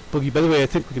 That's boogie. By the way, I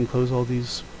think we can close all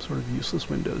these sort of useless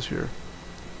windows here.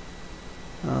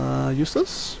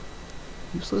 Useless,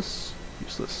 useless,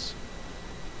 useless.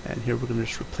 And here we're going to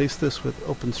just replace this with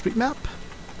OpenStreetMap.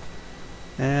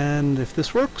 And if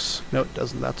this works, no it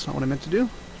doesn't, that's not what I meant to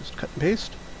do. Just cut and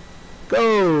paste.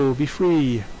 Go! Be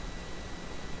free!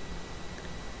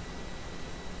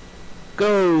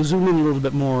 Go! Zoom in a little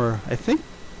bit more. I think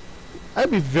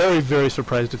I'd be very, very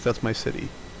surprised if that's my city.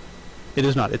 It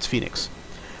is not, it's Phoenix.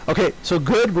 Okay, so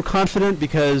good, we're confident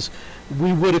because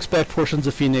we would expect portions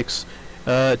of Phoenix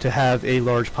to have a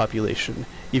large population,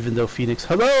 even though Phoenix...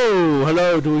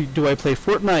 Hello! Do I play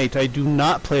Fortnite? I do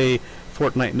not play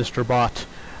Fortnite, Mr. Bot.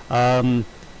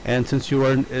 And since you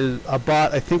are a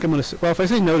bot, I think I'm going to... Well, if I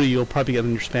say no to you, you'll probably get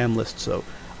on your spam list, so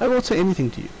I won't say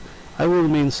anything to you. I will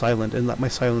remain silent and let my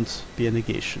silence be a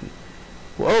negation.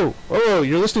 Whoa! Whoa!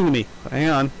 You're listening to me. Hang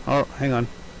on. Oh, hang on.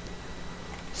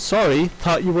 Sorry,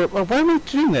 thought you were... why am I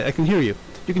doing that? I can hear you.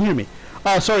 You can hear me.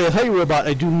 Oh, sorry, I thought you were a bot.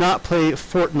 I do not play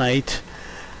Fortnite.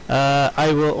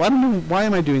 I will... I don't know... Why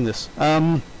am I doing this?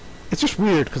 It's just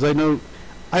weird, because I know...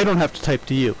 I don't have to type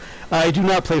to you. I do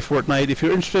not play Fortnite. If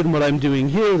you're interested in what I'm doing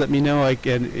here, let me know.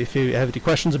 If you have any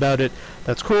questions about it,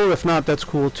 that's cool. If not, that's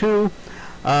cool too.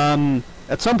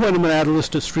 At some point, I'm going to add a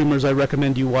list of streamers I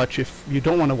recommend you watch if you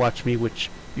don't want to watch me, which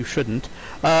you shouldn't.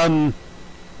 But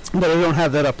I don't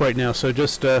have that up right now, so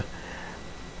just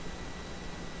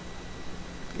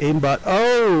aimbot.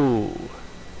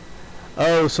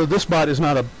 Oh, so this bot is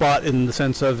not a bot in the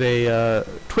sense of a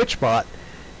Twitch bot.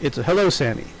 It's a hello,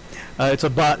 Sammy. It's a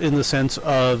bot in the sense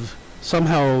of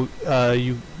somehow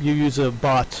you use a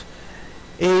bot.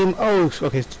 AIM. Oh,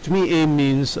 okay. To me, AIM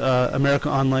means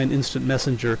American Online Instant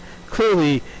Messenger.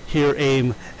 Clearly, here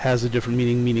AIM has a different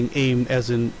meaning, meaning aim as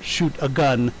in shoot a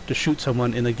gun to shoot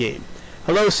someone in a game.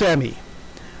 Hello, Sammy.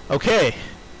 Okay.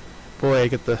 Boy, I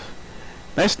get the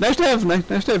nice to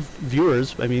have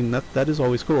viewers. I mean, that is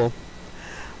always cool.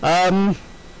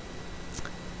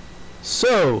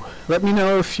 So let me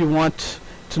know if you want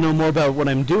to know more about what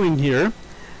I'm doing here.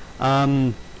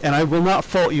 And I will not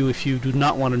fault you if you do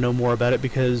not want to know more about it,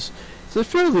 because it's a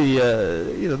fairly,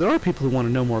 you know, there are people who want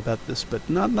to know more about this, but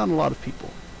not a lot of people.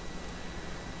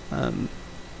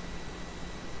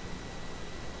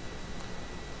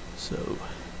 So,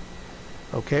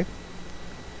 okay.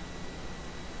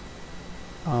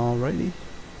 Alrighty.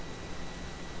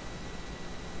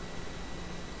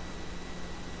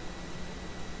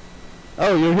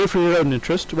 Oh, you're here for your own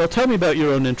interest. Well, tell me about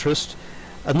your own interest,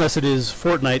 unless it is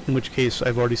Fortnite, in which case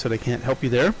I've already said I can't help you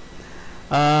there.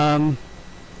 You're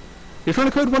trying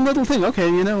to code one little thing. Okay,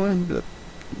 you know,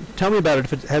 tell me about it.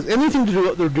 If it has anything to do with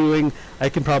what they're doing, I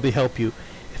can probably help you.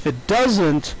 If it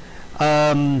doesn't,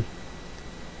 I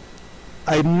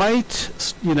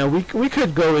might, you know, we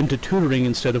could go into tutoring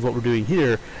instead of what we're doing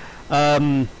here.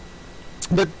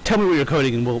 But tell me what you're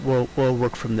coding, and we'll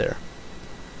work from there.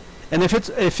 And if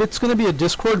it's going to be a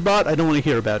Discord bot, I don't want to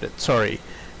hear about it. Sorry.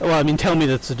 Well, I mean, tell me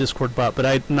that's a Discord bot, but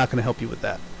I'm not going to help you with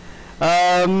that.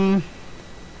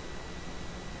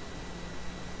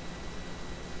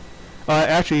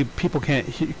 Actually, people can't.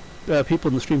 People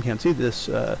in the stream can't see this.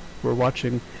 We're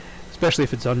watching, especially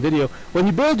if it's on video. When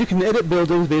you build, you can edit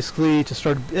buildings. Basically, to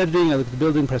start editing, I look at the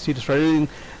building, press C to start editing.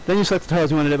 Then you select the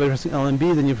tiles you want to edit by pressing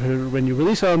LMB. Then when you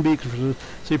release LMB,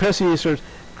 so you press C, you start.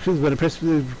 When I press,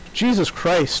 Jesus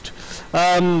Christ.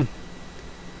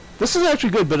 This is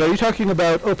actually good, but are you talking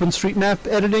about OpenStreetMap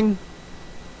editing?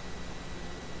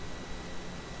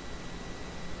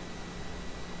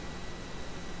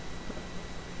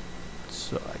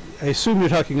 So I assume you're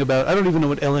talking about, I don't even know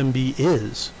what LMB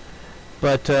is,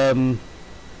 but oh,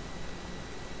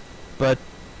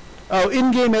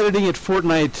 in-game editing at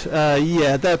Fortnite,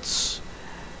 yeah, that's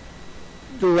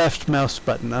the left mouse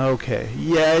button. Okay,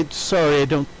 yeah, sorry, I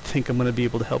don't think I'm going to be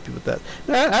able to help you with that.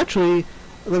 Actually,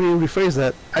 let me rephrase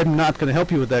that. I'm not going to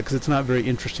help you with that because it's not very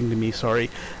interesting to me.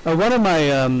 Sorry.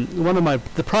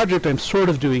 The project I'm sort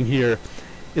of doing here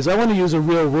is I want to use a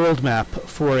real-world map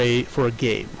for a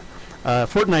game.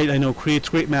 Fortnite, I know, creates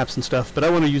great maps and stuff, but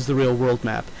I want to use the real-world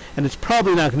map, and it's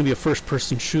probably not going to be a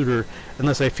first-person shooter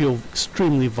unless I feel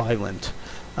extremely violent.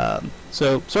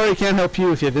 So sorry, I can't help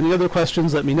you. If you have any other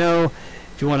questions, let me know.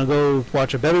 If you want to go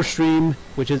watch a better stream,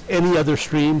 which is any other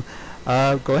stream,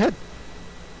 go ahead.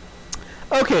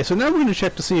 Okay, so now we're going to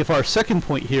check to see if our second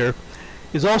point here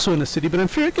is also in a city, but I'm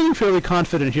getting fairly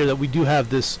confident here that we do have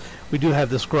this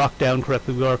grok down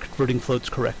correctly. We are converting floats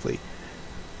correctly.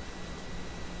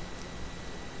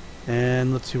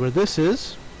 And let's see where this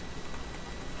is.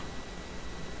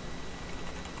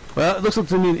 Well, it looks like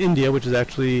to me in India, which is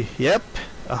actually, yep,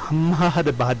 but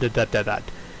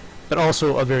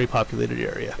also a very populated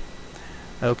area.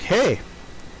 Okay.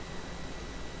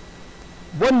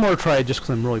 One more try, just because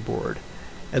I'm really bored,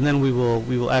 and then we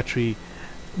haven't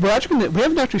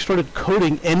actually started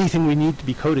coding anything we need to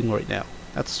be coding right now.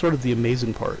 That's sort of the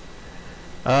amazing part.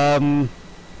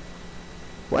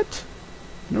 What?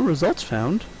 No results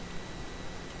found.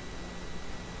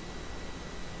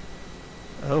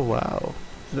 Oh wow.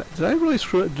 Did I really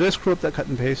screw it? Did I screw up that cut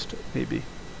and paste? Maybe.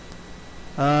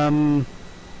 Let's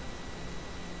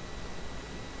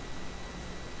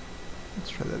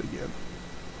try that again.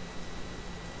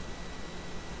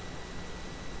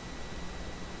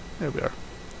 There we are.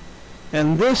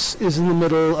 And this is in the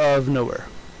middle of nowhere.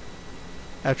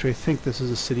 Actually, I think this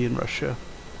is a city in Russia.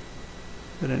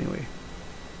 But anyway.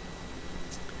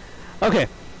 Okay.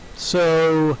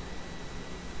 So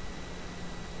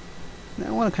now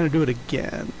I want to kind of do it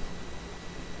again.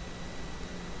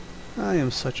 I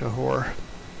am such a whore.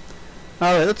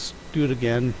 Alright, let's do it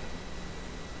again.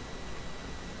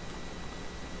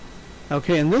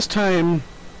 Okay, and this time,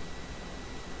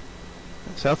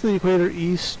 south of the equator,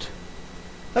 east.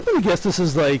 I'm going to guess this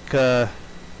is like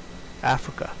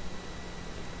Africa.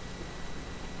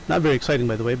 Not very exciting,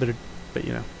 by the way, but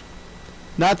you know.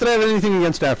 Not that I have anything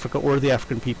against Africa or the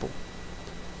African people.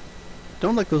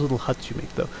 Don't like those little huts you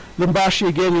make, though. Lumbashi,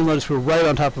 again, you'll notice we're right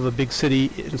on top of a big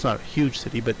city. It's not a huge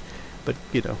city, but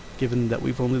you know, given that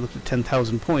we've only looked at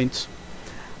 10,000 points.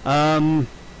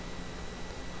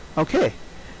 Okay.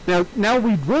 Now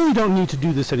we really don't need to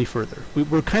do this any further.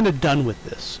 We're kind of done with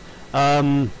this.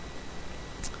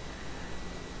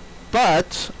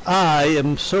 But I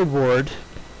am so bored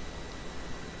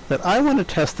that I want to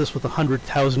test this with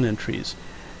 100,000 entries.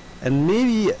 And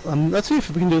maybe, let's see if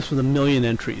we can do this with 1,000,000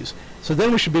 entries. So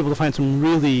then we should be able to find some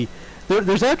really...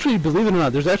 There's actually, believe it or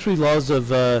not, there's actually laws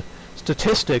of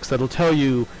statistics that'll tell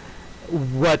you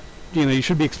what, you know, you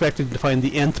should be expecting to find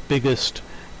the nth biggest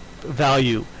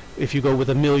value if you go with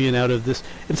 1,000,000 out of this.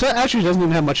 It actually doesn't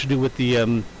even have much to do with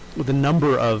the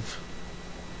number of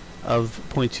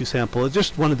points you sample. It's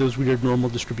just one of those weird normal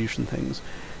distribution things.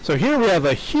 So here we have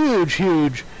a huge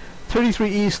 33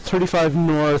 east, 35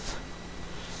 north.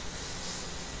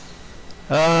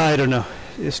 I don't know.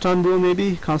 Istanbul,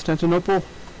 maybe? Constantinople?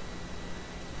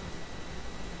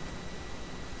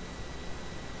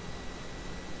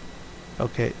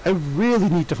 Okay, I really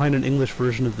need to find an English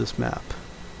version of this map.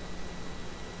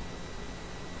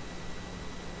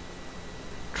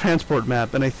 Transport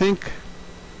map, and I think...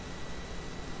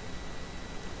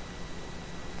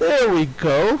 There we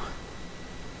go!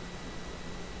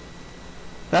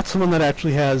 That's the one that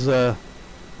actually has,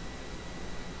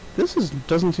 This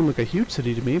doesn't seem like a huge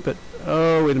city to me, but...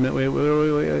 Oh, wait a minute, wait,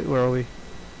 where are we?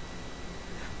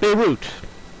 Beirut!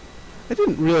 I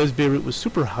didn't realize Beirut was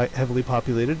super heavily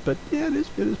populated, but yeah, it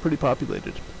is pretty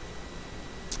populated.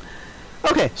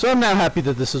 Okay, so I'm now happy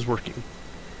that this is working.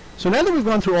 So now that we've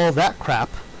gone through all that crap,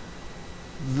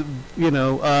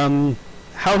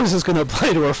 how is this going to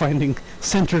apply to our finding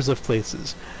centers of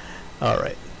places?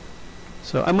 Alright.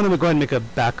 So I'm going to go ahead and make a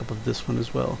backup of this one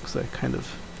as well, because I'm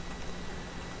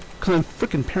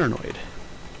freaking paranoid.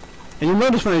 And you'll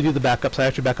notice when I do the backups, I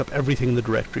actually back up everything in the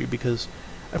directory, because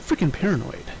I'm freaking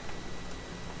paranoid.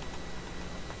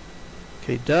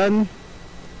 Okay, done.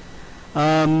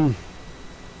 I'm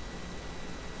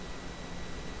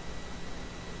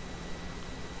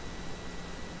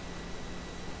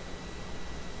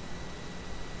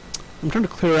trying to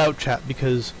clear out chat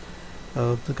because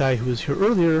the guy who was here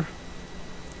earlier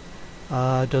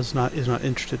is not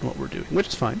interested in what we're doing, which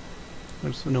is fine.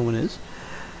 No one is.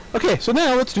 Okay, so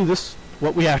now let's do this,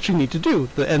 what we actually need to do.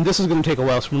 And this is going to take a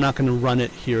while, so we're not going to run it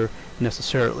here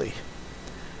necessarily.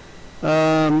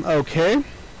 Okay.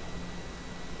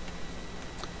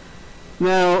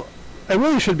 Now, I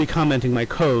really should be commenting my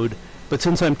code, but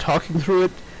since I'm talking through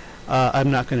it, I'm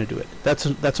not going to do it. That's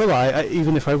a lie.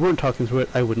 Even if I weren't talking through it,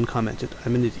 I wouldn't comment it.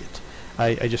 I'm an idiot.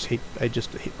 I just hate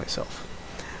myself.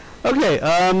 Okay.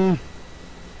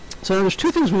 So now there's two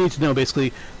things we need to know,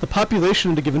 basically. The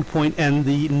population at a given point and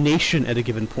the nation at a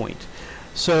given point.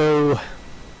 So,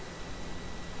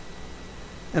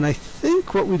 and I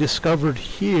think what we discovered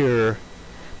here...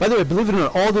 By the way, believe it or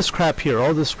not, all this crap here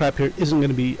isn't going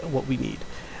to be what we need.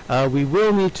 We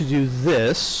will need to do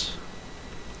this.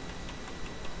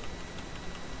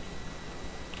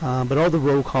 But all the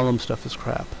row column stuff is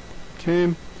crap.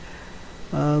 Okay.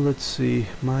 Let's see.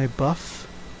 My buff.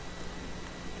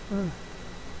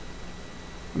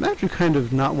 I'm actually kind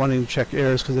of not wanting to check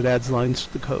errors because it adds lines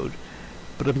to the code.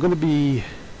 But I'm going to be...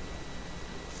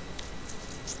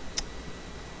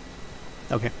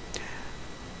 Okay.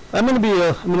 I'm going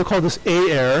to call this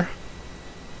A error.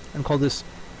 And call this...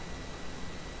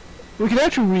 We can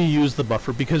actually reuse the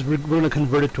buffer because we're going to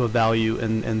convert it to a value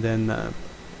and then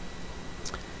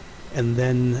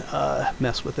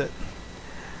mess with it.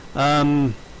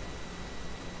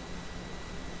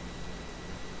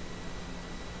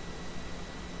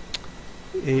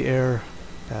 A error,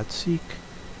 bad seek.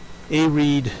 A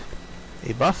read,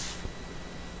 a buff.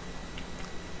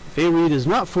 If a read is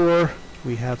not 4,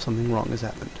 we have something wrong has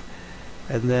happened.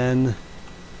 And then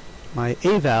my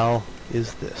eval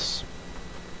is this.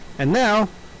 And now,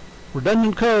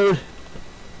 redundant code.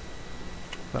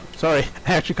 Oh, sorry,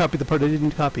 I actually copied the part I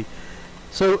didn't copy.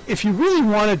 So if you really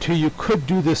wanted to, you could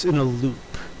do this in a loop.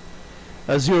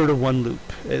 A 0 to 1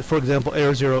 loop. For example,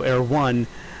 error 0, error 1.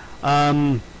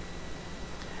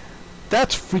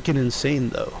 That's freaking insane,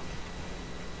 though.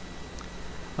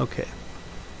 Okay.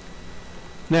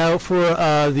 Now for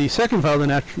the second file,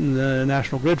 the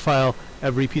National Grid file,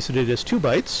 every piece of data is 2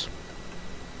 bytes.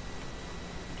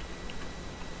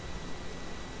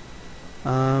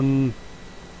 I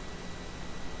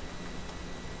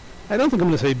don't think I'm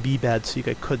going to say bbadseq.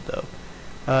 I could though.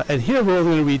 And here we're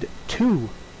only going to read 2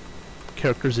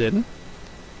 characters in,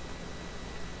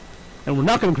 and we're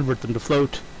not going to convert them to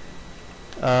float.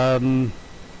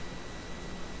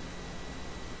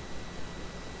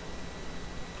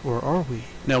 Or are we?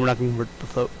 No, we're not going to convert to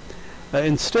float.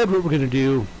 Instead, what we're going to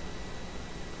do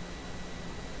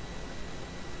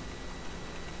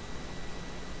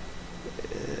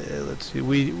let's see.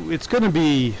 It's going to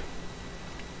be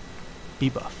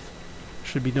bbuff.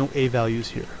 Should be no a values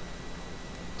here,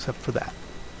 except for that.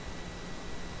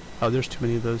 Oh, there's too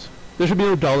many of those. There should be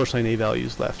no $ a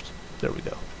values left. There we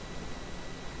go.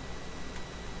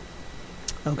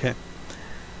 Okay.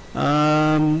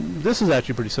 This is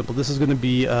actually pretty simple. This is going to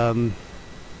be, I'm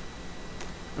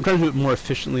trying to do it more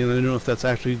efficiently, and I don't know if that's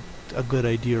actually a good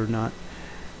idea or not,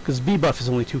 because bbuff is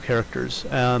only 2 characters.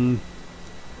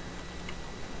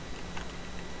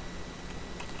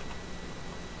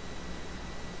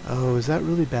 Oh, is that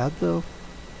really bad though?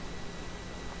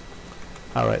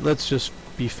 Alright, let's just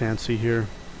be fancy here.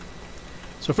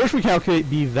 So first we calculate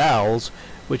bvals,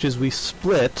 which is we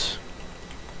split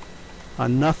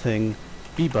on nothing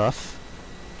bbuff,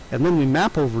 and then we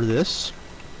map over this.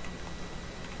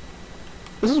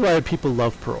 This is why people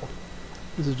love Perl.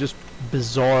 This is just a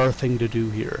bizarre thing to do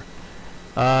here.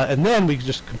 And then we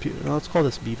just compute, let's call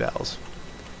this bvals.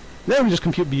 Then we just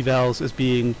compute bvals as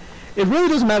being, it really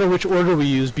doesn't matter which order we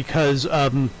use because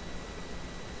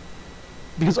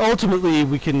ultimately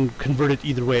we can convert it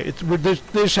either way. They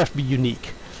just have to be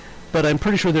unique. But I'm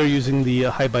pretty sure they're using the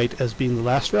high byte as being the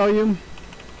last value.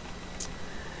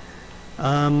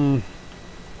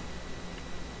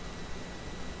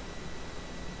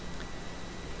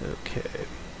 Okay.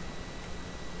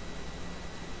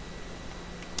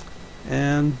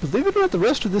 And believe it or not, the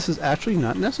rest of this is actually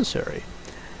not necessary.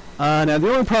 Now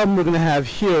the only problem we're going to have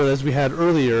here, as we had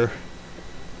earlier,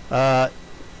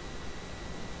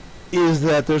 is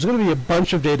that there's going to be a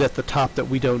bunch of data at the top that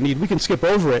we don't need. We can skip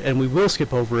over it, and we will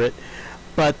skip over it,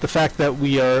 but the fact that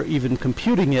we are even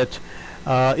computing it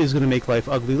is going to make life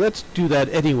ugly. Let's do that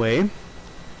anyway.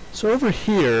 So over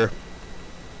here,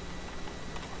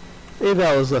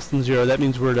 aval is less than 0. That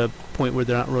means we're at a point where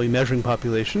they're not really measuring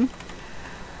population.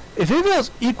 If aval is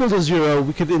equal to 0,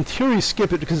 we could in theory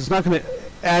skip it because it's not going to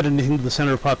add anything to the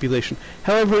center of population.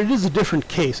 However, it is a different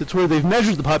case. It's where they've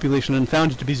measured the population and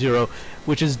found it to be 0,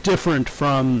 which is different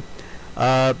from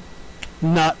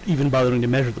not even bothering to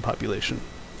measure the population.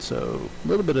 So a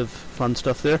little bit of fun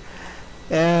stuff there.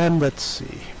 And let's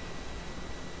see.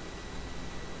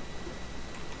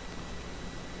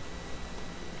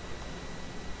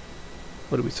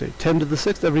 What do we say? 10 to the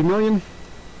 6th every million?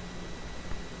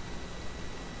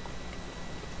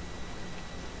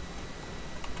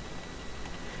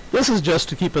 This is just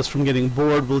to keep us from getting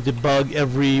bored. We'll debug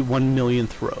every 1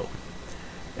 millionth row,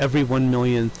 every 1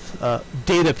 millionth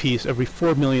data piece, every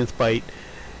 4 millionth byte,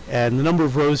 and the number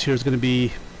of rows here is going to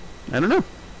be, I don't know.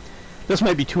 This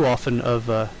might be too often of,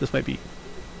 this might be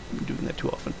doing that too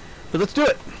often. But let's do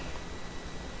it.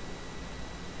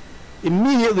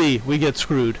 Immediately we get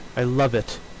screwed. I love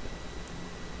it.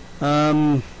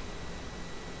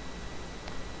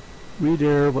 Read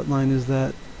error, what line is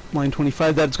that? Line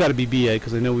 25, that's got to be BA,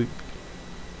 because I know we...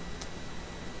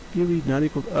 BA not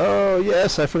equal... Oh,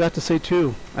 yes, I forgot to say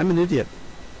 2. I'm an idiot.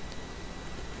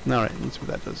 Alright, let's see what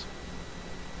that does.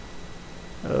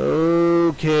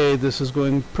 Okay, this is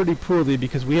going pretty poorly,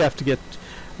 because we have to get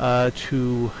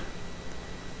to...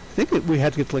 I think that we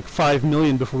had to get to like 5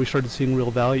 million before we started seeing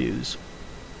real values.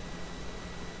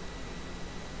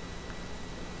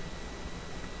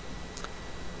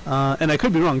 And I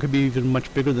could be wrong, it could be even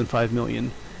much bigger than 5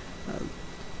 million.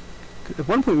 At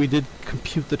one point we did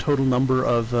compute the total number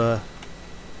of... I'm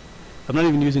not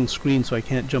even using screen, so I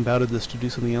can't jump out of this to do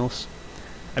something else.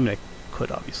 I mean, I could,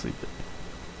 obviously, but...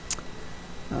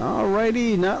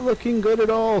 Alrighty, not looking good at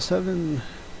all. 7...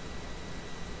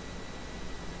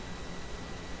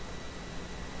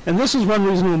 And this is one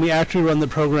reason when we actually run the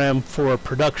program for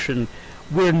production,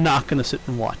 we're not going to sit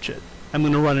and watch it. I'm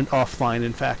going to run it offline,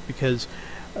 in fact, because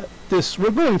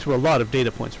we're going through a lot of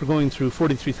data points. We're going through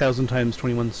 43,000 times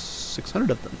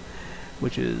 21,600 of them,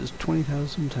 which is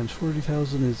 20,000 times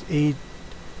 40,000 is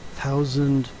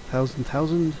 8,000,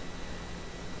 1,000.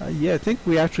 Yeah, I think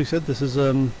we actually said this is,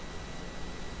 we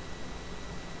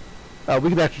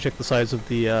could actually check the size of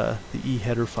the E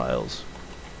header files.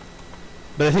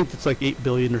 But I think it's like 8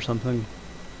 billion or something.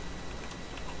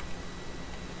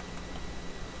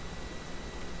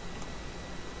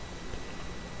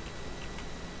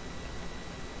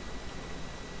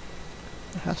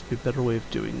 There has to be a better way of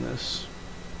doing this.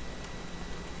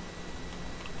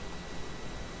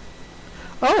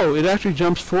 Oh, it actually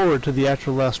jumps forward to the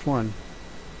actual last one.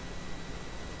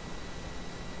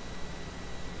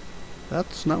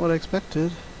 That's not what I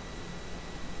expected.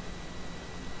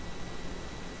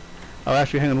 Oh,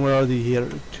 actually, hang on, where are the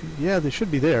other two? Yeah, they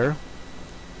should be there.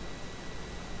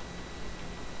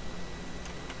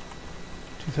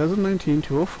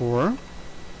 2019-204.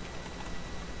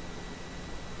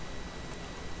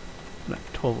 Not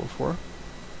 1204.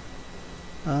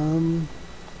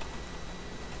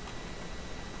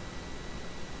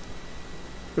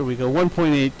 There we go,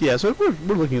 1.8. Yeah, so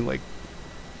we're looking at like a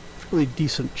really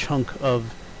decent chunk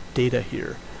of data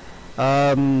here.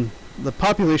 The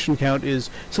population count is,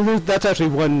 so that's actually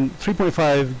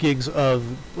 3.5 gigs of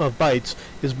bytes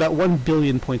is about 1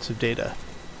 billion points of data.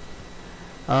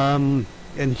 And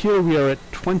here we are at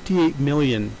 28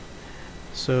 million,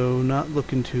 so not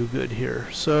looking too good here.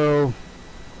 So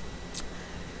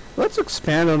let's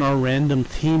expand on our random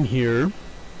theme here.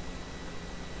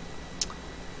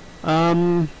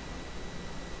 I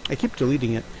keep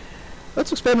deleting it.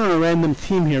 Let's expand on our random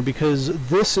theme here, because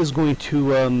this is going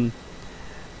to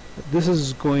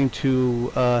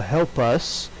help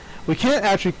us. We can't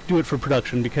actually do it for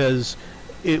production because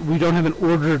we don't have an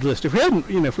ordered list. If we had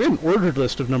an ordered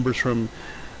list of numbers from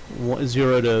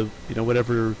 0 to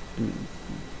whatever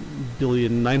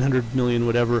billion, 900 million,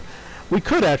 whatever, we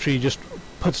could actually just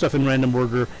put stuff in random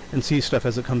order and see stuff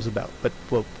as it comes about.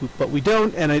 But we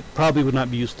don't, and it probably would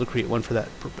not be useful to create one for that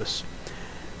purpose.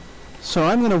 So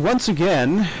I'm going to once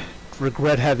again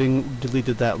regret having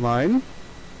deleted that line.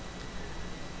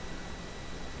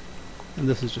 And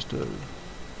this is just a...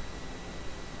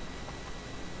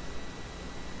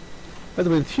 By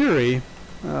the way, in theory,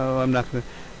 I'm not going to...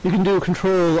 You can do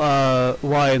Control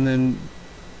Y and then...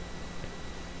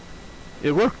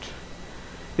 It worked.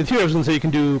 In theory, I was going to say you can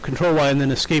do Control Y and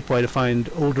then Escape Y to find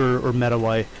older, or Meta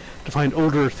Y, to find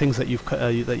older things that you've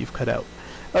cut out.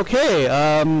 Okay,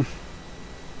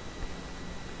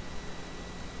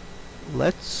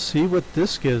 let's see what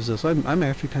this gives us. I'm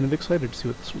actually kind of excited to see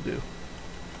what this will do.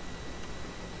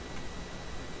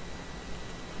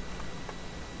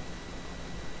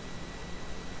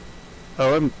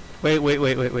 Oh, wait,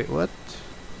 what?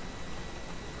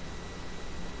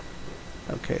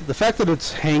 Okay, the fact that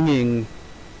it's hanging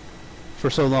for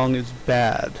so long is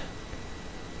bad.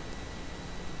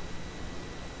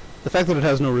 The fact that it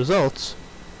has no results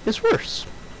is worse.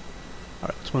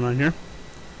 Alright, what's going on here?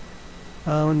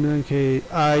 1 million K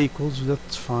I equals,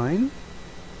 that's fine.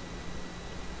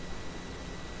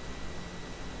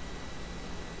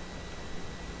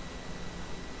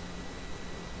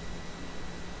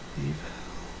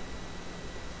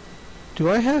 Do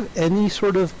I have any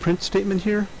sort of print statement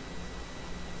here?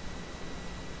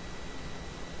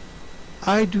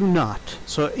 I do not.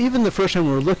 So even the first time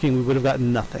we were looking, we would have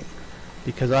gotten nothing,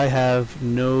 because I have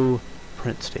no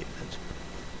print statement.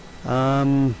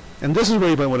 And this is where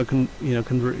you might want to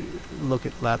look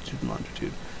at latitude and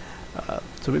longitude.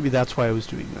 So maybe that's why I was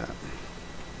doing that.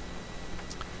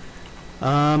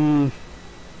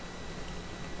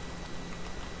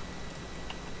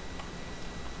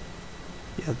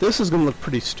 Yeah, this is going to look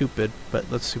pretty stupid, but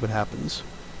let's see what happens.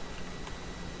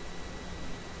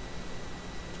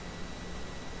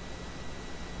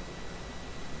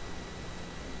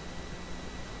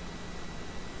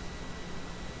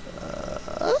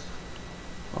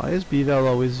 Why is b-val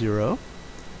always 0?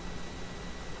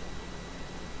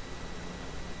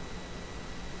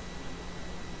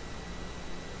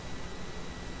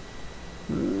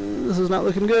 This is not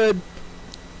looking good.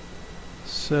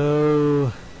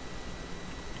 So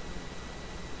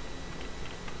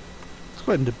let's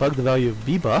go ahead and debug the value of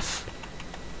bbuff.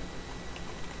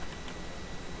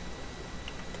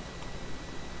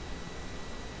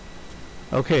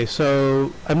 Okay,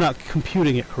 so I'm not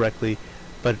computing it correctly,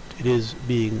 but it is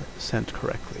being sent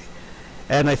correctly.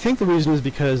 And I think the reason is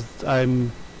because I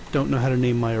don't know how to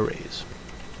name my arrays.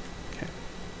 Okay.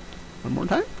 One more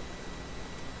time.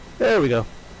 There we go.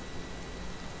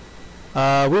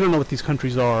 We don't know what these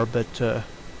countries are, but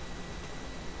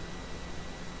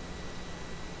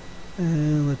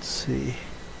let's see.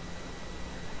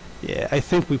 Yeah, I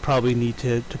think we probably need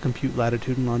to compute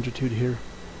latitude and longitude here.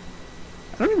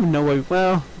 I don't even know why.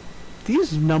 Well,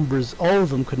 these numbers, all of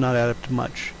them could not add up to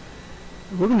much.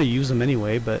 We're going to use them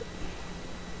anyway, but...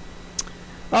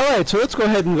 Alright, so let's go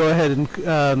ahead and let's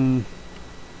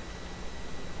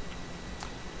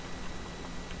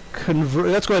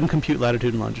go ahead and compute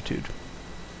latitude and longitude.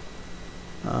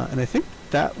 And I think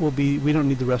that will be... We don't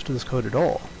need the rest of this code at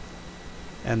all.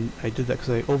 And I did that because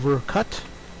I overcut.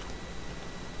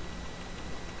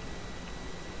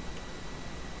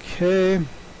 Okay.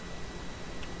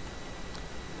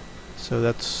 So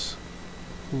that's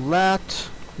lat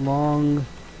long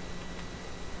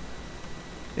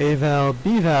aval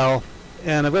bval,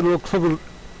 and I've got a little clever.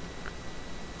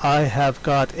 I have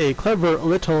got a clever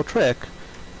little trick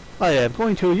I am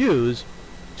going to use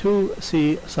to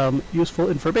see some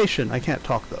useful information. I can't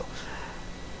talk though.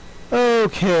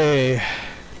 Okay.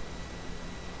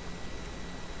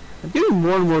 I'm getting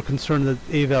more and more concerned that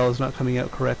aval is not coming out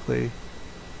correctly.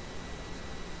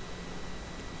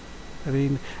 I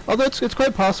mean, although it's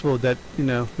quite possible that, you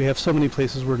know, we have so many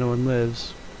places where no one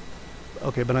lives.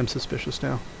 Okay, but I'm suspicious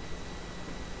now.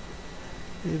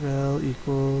 Aval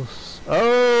equals...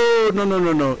 Oh!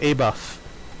 No. A-buff.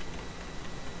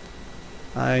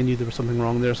 I knew there was something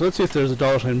wrong there. So let's see if there's a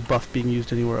 $ buff being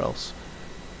used anywhere else.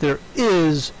 There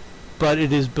is, but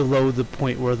it is below the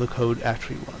point where the code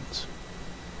actually runs.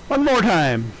 One more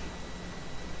time!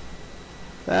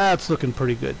 That's looking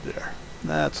pretty good there.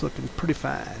 That's looking pretty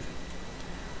fine.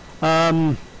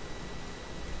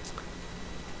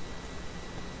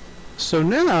 So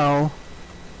now,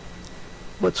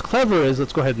 what's clever is,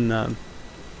 let's go ahead and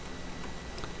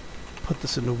put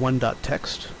this into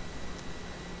one.txt.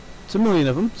 It's a million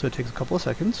of them, so it takes a couple of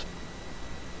seconds.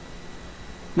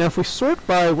 Now if we sort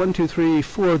by 1, 2, 3,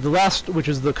 4, the last, which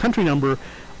is the country number,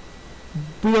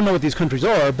 we don't know what these countries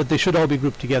are, but they should all be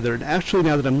grouped together. And actually,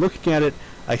 now that I'm looking at it,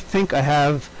 I think I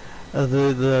have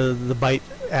the byte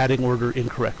adding order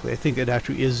incorrectly. I think it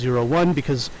actually is 0, 1,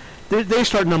 because they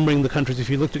start numbering the countries. If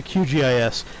you looked at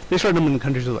QGIS, they start numbering the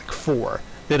countries at like 4.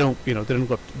 They don't, you know, they don't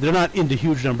go up, they're not into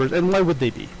huge numbers, and why would they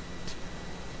be?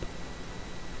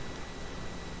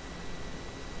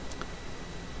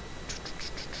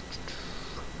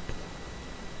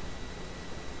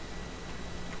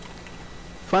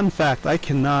 Fun fact, I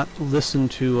cannot listen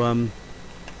to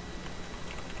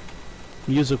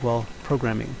music while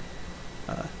programming.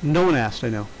 No one asked, I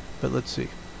know, but let's see.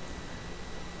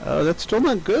 That's still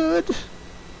not good.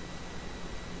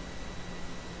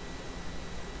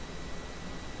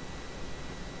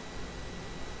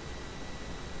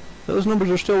 Those numbers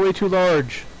are still way too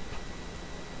large.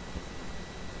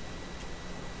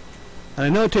 And I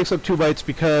know it takes up 2 bytes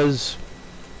because...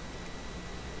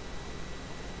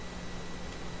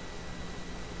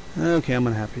 Okay, I'm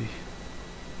unhappy.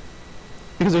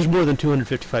 Because there's more than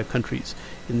 255 countries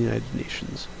in the United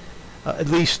Nations. At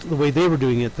least the way they were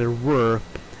doing it, there were.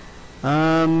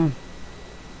 I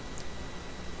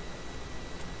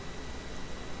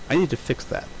need to fix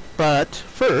that. But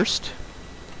first,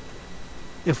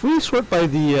 if we sort by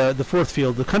the fourth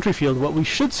field, the country field, what we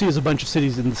should see is a bunch of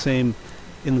cities in the same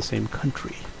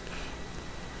country.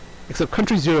 Except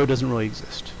country 0 doesn't really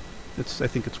exist. I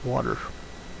think it's water.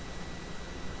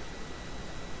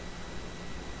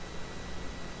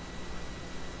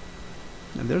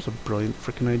 And there's a brilliant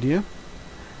frickin' idea.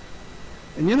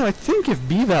 And you know, I think if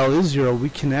bval is 0, we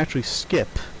can actually skip.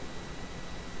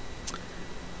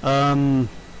 Well,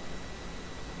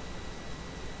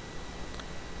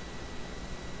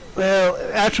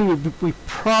 actually, we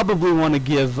probably want to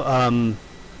give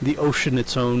the ocean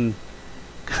its own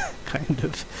kind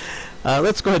of.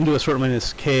 Let's go ahead and do a sort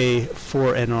minus k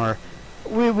for nr.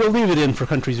 We'll leave it in for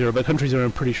country 0, but country 0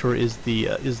 I'm pretty sure is the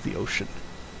ocean.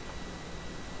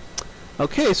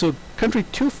 Okay, so country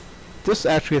 2, this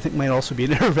actually I think might also be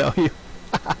an error value.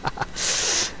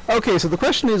 Okay, so the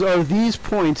question is, are these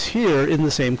points here in the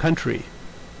same country?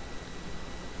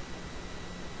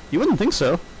 You wouldn't think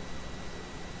so.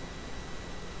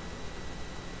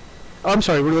 Oh, I'm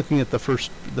sorry, we're looking at the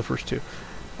first 2.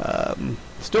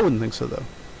 Still wouldn't think so, though.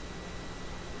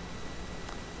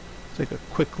 Let's take a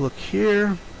quick look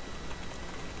here.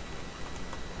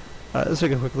 Let's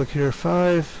take a quick look here.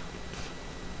 5.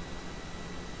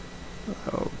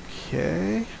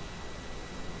 Okay.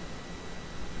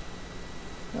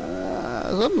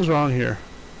 Something's wrong here.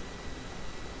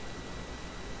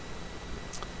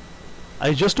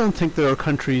 I just don't think there are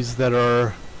countries that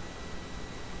are...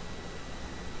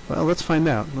 Well, let's find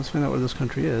out. Let's find out where this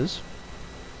country is.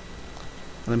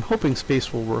 And I'm hoping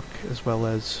space will work as well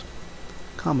as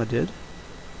comma did.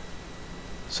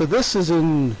 So this is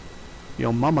in, you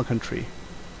know, Mama country.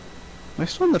 Am I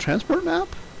still on the transport map?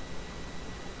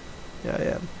 Yeah, I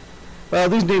am. Well,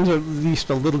 these names are at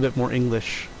least a little bit more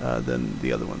English than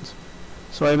the other ones.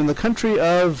 So I'm in the country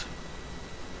of...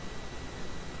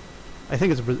 I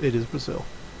think it is Brazil.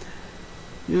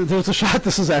 You know, there's a shot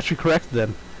this is actually correct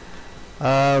then.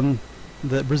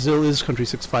 That Brazil is country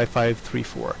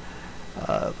 65534.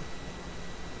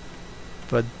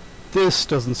 But this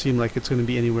doesn't seem like it's going to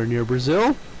be anywhere near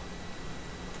Brazil.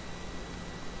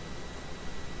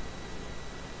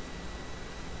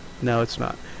 No, it's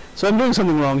not. So I'm doing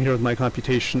something wrong here with my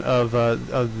computation of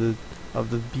the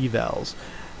B vowels.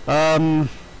 And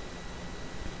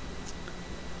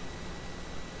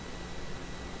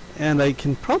I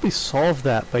can probably solve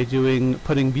that by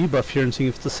putting bbuff here and seeing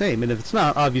if it's the same. And if it's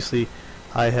not, obviously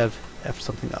I have effed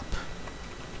something up.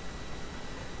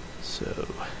 So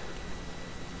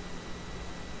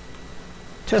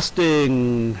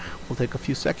testing will take a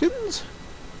few seconds.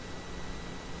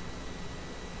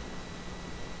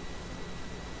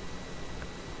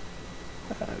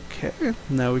 Okay,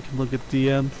 now we can look at the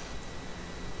yeah,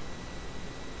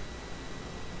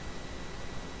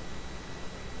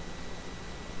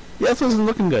 this isn't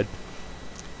looking good.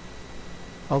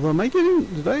 Although,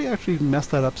 did I actually mess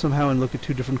that up somehow and look at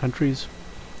two different countries?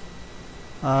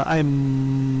 I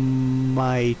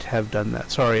might have done that.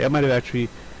 Sorry, I might have actually...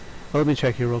 Well, let me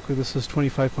check here real quick. This is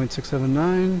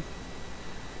 25.679.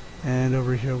 And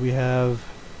over here we have...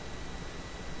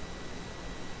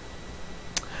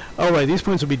 Oh, right, these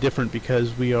points will be different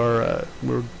because we're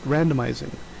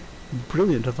randomizing.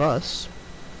 Brilliant of us.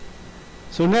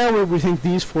 So now we think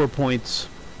these 4 points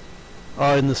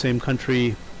are in the same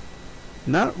country.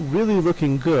 Not really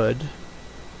looking good,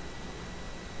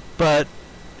 but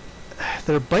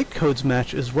their bytecodes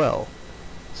match as well.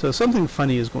 So something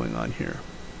funny is going on here.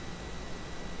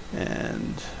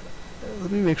 And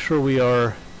let me make sure we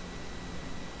are...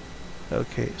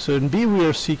 Okay, so in B we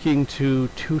are seeking to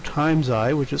 2 times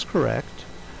I, which is correct.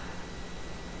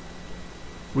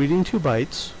 Reading 2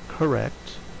 bytes,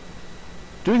 correct.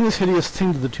 Doing this hideous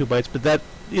thing to the 2 bytes, but that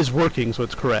is working, so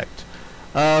it's correct.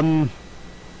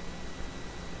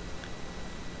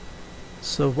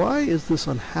 So why is this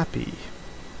unhappy?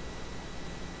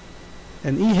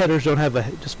 And E-headers don't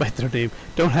have despite their name,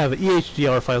 don't have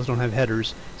EHDR files don't have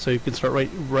headers, so you can start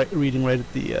reading right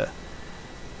at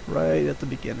the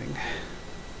beginning.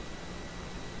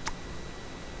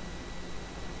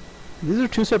 These are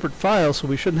 2 separate files, so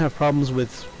we shouldn't have problems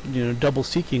with double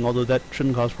seeking, although that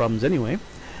shouldn't cause problems anyway.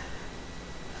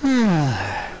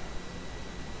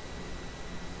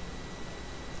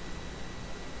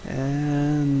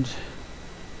 And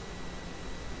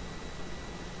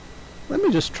let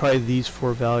me just try these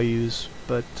 4 values,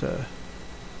 but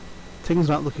things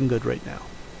not looking good right now.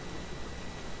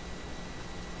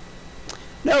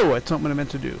 No, that's not what I meant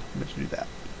to do. I meant to do that.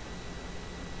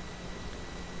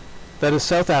 That is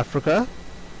South Africa.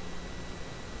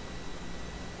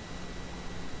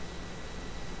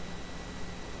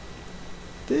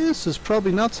 This is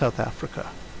probably not South Africa.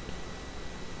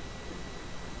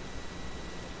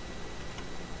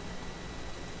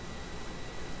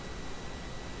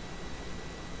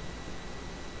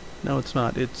 No, it's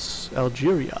not. It's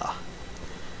Algeria.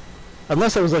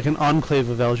 Unless it was like an enclave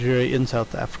of Algeria in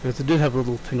South Africa. It did have a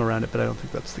little thing around it, but I don't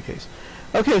think that's the case.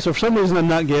 Okay, so for some reason I'm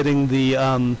not getting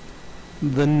the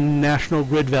national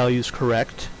grid values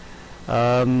correct.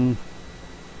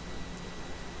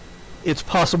 It's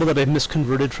possible that I've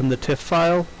misconverted from the TIFF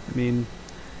file. I mean,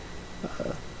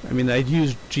 I'd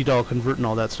used GDAL convert and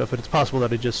all that stuff, but it's possible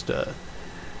that I just that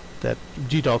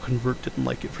GDAL convert didn't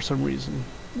like it for some reason.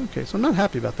 Okay, so I'm not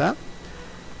happy about that.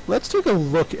 Let's take a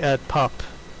look at POP,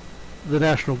 the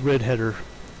national grid header,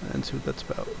 and see what that's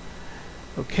about.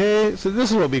 Okay, so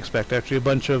this is what we expect, actually. A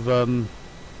bunch of,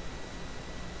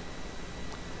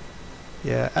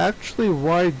 yeah, actually,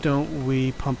 why don't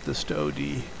we pump this to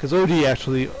OD? Because OD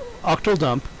actually, octal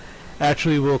dump,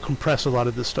 actually will compress a lot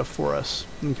of this stuff for us.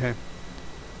 Okay.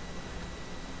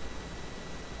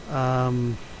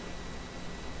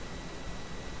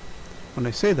 When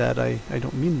I say that, I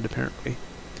don't mean it, apparently.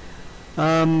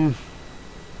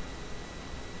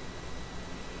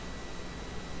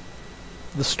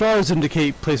 The stars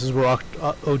indicate places where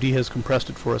OD has compressed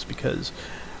it for us because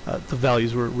the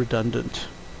values were redundant.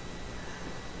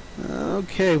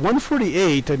 Okay,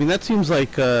 148, I mean, that seems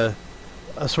like a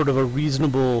sort of a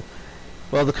reasonable...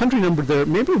 Well, the country number there,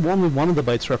 maybe only one of the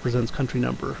bytes represents country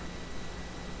number.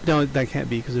 No, that can't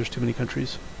be because there's too many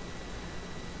countries.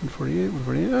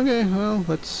 148, okay, well,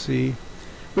 let's see.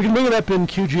 We can bring it up in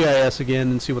QGIS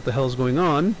again and see what the hell is going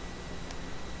on.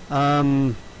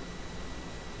 And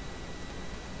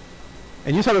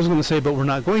you thought I was going to say, but we're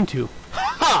not going to.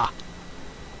 Ha!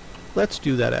 Let's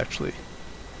do that, actually.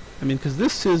 I mean, because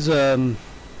this is,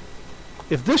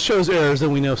 if this shows errors,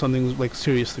 then we know something's, like,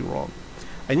 seriously wrong.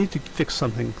 I need to fix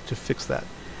something to fix that.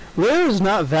 Layer is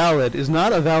not valid, is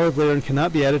not a valid layer and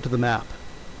cannot be added to the map.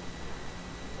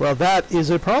 Well, that is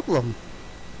a problem.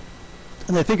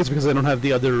 And I think it's because I don't have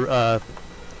the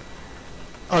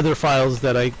other files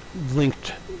that I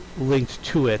linked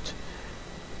to it.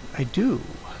 I do.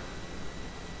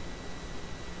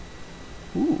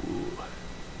 Ooh.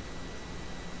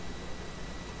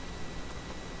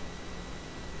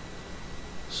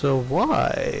 So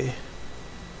why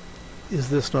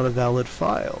is this not a valid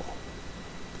file?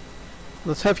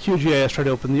 Let's have QGIS try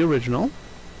to open the original.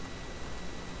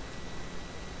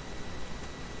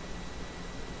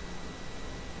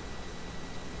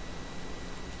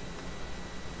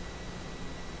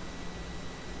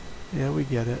 Yeah, we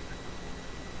get it.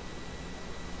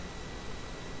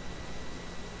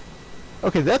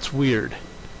 Okay, that's weird.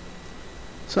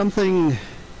 Something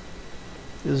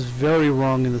is very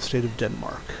wrong in the state of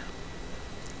Denmark.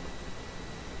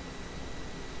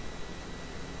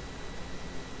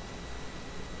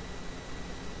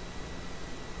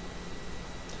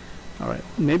 All right,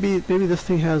 maybe this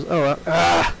thing has. Oh,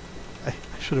 I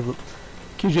should have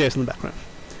QGIS in the background.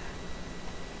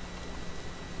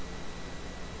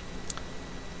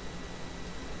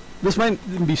 This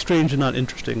might be strange and not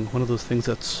interesting. One of those things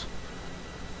that's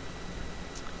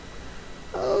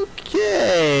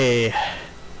okay.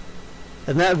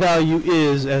 And that value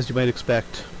is, as you might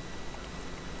expect,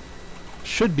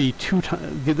 should be 2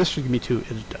 times. This should give me 2.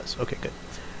 It does. Okay, good.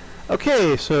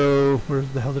 Okay, so where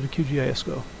the hell did the QGIS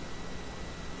go?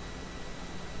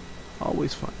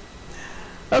 Always fun.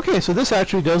 Okay, so this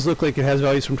actually does look like it has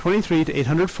values from 23 to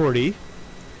 840.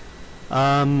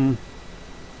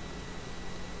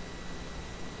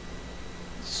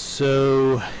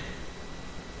 So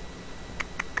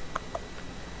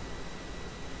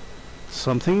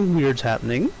something weird's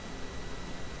happening.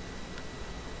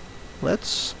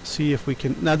 Let's see if we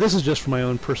can. Now this is just for my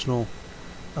own personal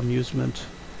amusement.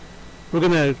 We're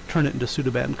going to turn it into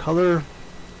pseudoband color.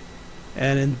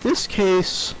 And in this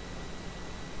case,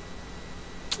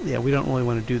 yeah, we don't really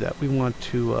want to do that. We want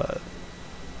to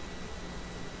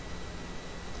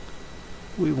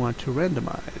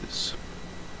randomize.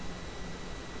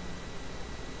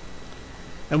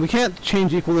 And we can't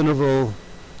change equal interval.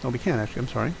 Oh, we can actually. I'm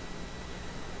sorry.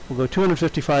 We'll go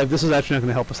 255. This is actually not going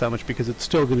to help us that much because it's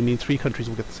still going to mean 3 countries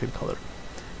will get the same color.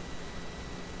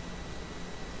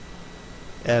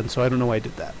 And so I don't know why I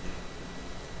did that.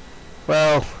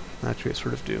 Well, actually I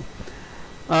sort of do.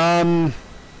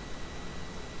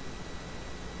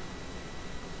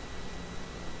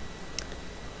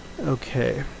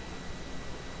 Okay.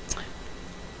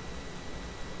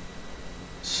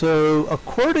 So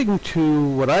according to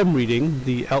what I'm reading,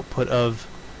 the output of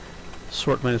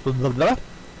sort minus blah blah blah,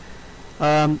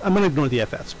 I'm going to ignore the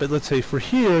FFs, but let's say for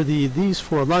here, these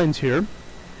 4 lines here,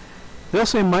 they'll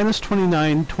say minus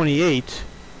 2928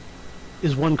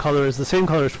 is one color, is the same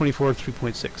color as 24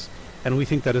 3.6, and we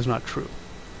think that is not true.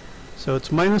 So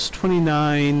it's minus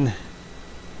 29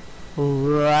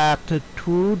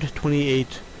 latitude,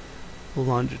 28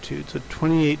 longitude, so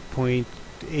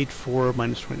 28.84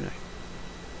 minus 29.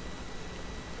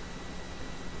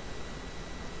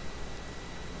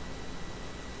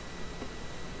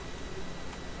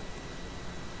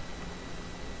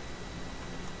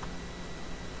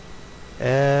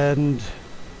 And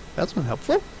that's not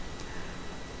helpful.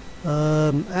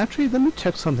 Actually, let me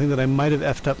check something that I might have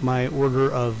effed up my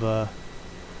order of.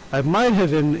 I might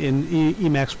have in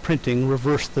Emacs printing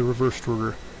reversed the reversed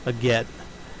order again.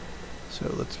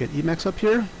 So let's get Emacs up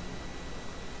here.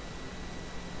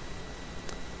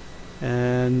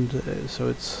 And so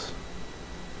it's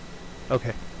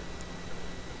okay.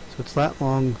 So it's that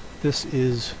long. This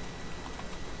is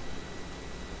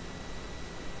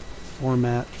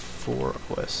format for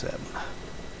OSM.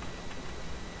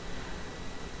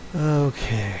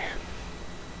 Okay.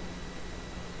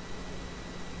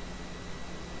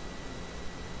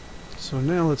 So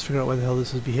now let's figure out why the hell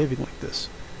this is behaving like this.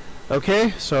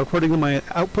 Okay, so according to my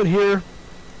output here,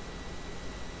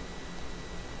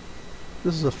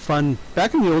 this is a fun.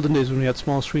 Back in the olden days when we had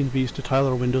small screens, we used to tile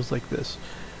our windows like this.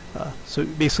 So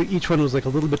basically each one was like a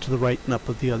little bit to the right and up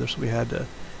of the other, so we had a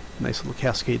nice little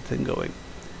cascade thing going.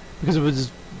 Because it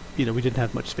was, you know, we didn't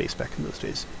have much space back in those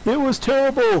days. It was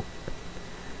terrible!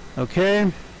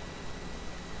 Okay.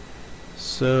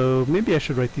 So maybe I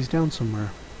should write these down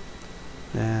somewhere.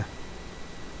 Nah.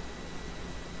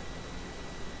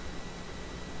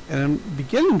 And I'm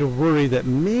beginning to worry that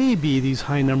maybe these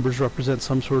high numbers represent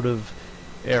some sort of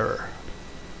error.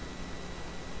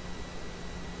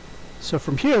 So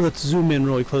from here, let's zoom in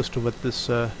really close to what this,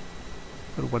 go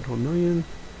to 1 to 1 million.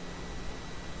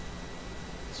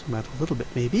 Zoom out a little bit,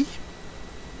 maybe.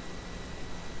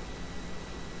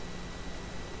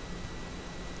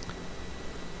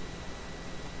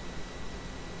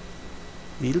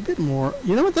 A little bit more.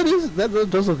 You know what that is? That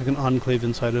does look like an enclave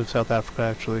inside of South Africa,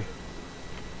 actually.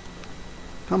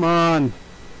 Come on.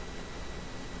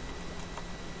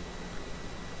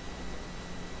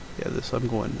 Yeah, this I'm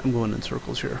going in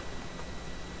circles here.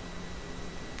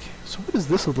 Okay, so what is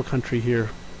this little country here?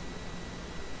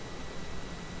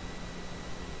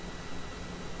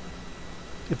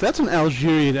 If that's an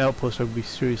Algerian outpost, I would be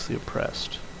seriously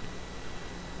impressed.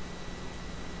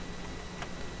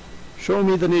 Show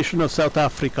me the nation of South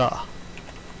Africa.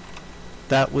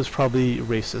 That was probably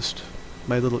racist.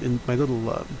 My little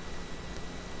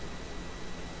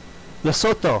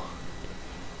Lesotho.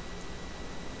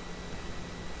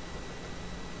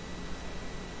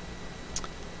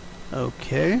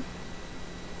 Okay.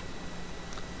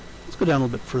 Let's go down a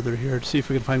little bit further here to see if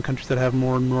we can find countries that have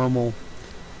more normal.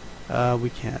 We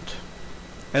can't.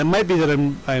 And it might be that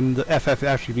I'm the FF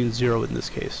actually means 0 in this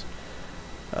case.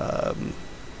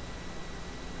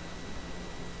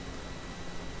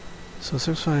 So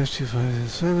 6, 5, 2, 5,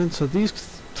 7. So these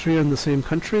 3 are in the same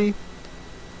country.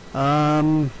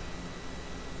 Not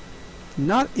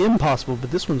impossible,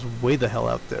 but this one's way the hell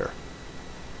out there.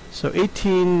 So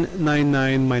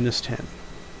 1899 minus 10.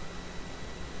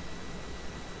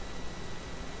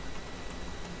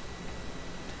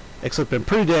 Except I'm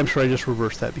pretty damn sure I just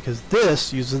reversed that, because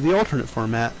this uses the alternate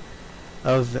format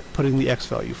of putting the x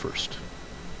value first.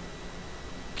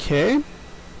 Okay.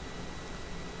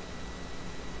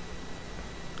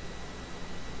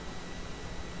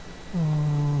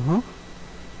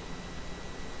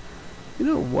 You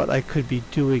know what I could be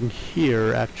doing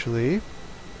here, actually?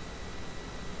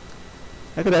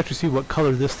 I could actually see what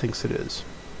color this thinks it is.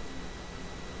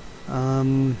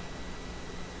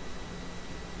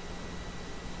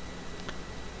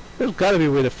 There's got to be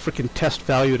a way to frickin' test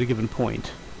value at a given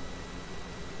point.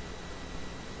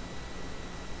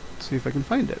 Let's see if I can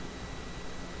find it.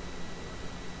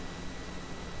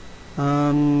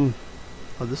 Oh,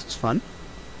 this is fun.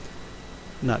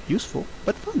 Not useful,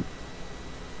 but fun.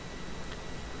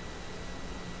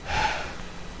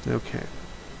 Okay.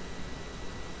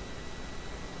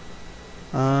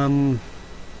 I'm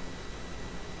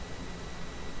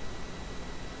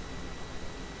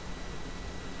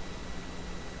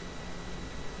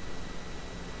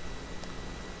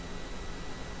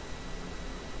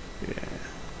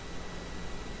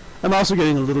also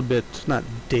getting a little bit, not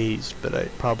dazed, but I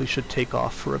probably should take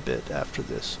off for a bit after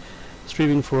this.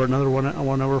 Streaming for another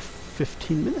 1 hour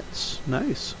 15 minutes.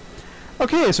 Nice.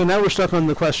 Okay, so now we're stuck on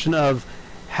the question of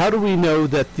how do we know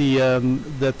that the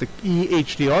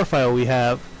EHDR file we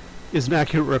have is an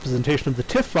accurate representation of the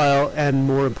TIFF file, and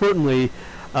more importantly,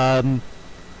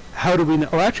 how do we know?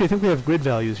 Oh, actually, I think we have grid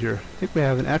values here. I think we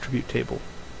have an attribute table.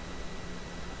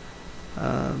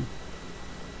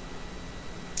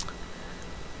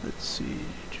 Let's see,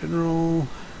 general,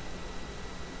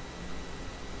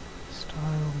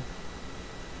 style,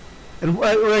 and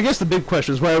I guess the big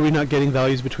question is why are we not getting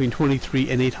values between 23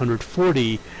 and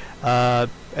 840? And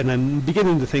I'm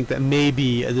beginning to think that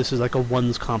maybe this is like a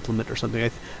ones complement or something. I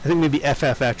think maybe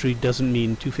FF actually doesn't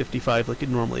mean 255 like it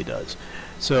normally does.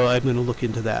 So I'm going to look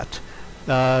into that.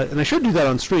 And I should do that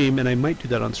on stream, and I might do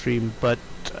that on stream, but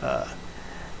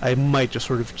I might just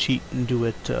sort of cheat and do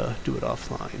it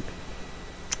offline.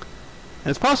 And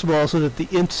it's possible also that the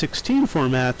int16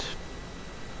 format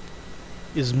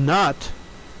is not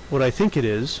what I think it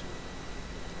is.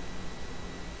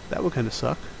 That would kind of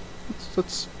suck.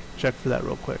 Let's check for that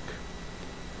real quick.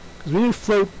 Because we knew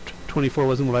float 24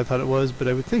 wasn't what I thought it was, but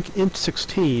I would think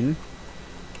int16.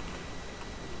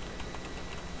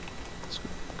 Let's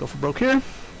go for broke here.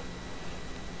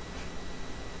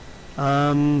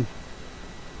 Let's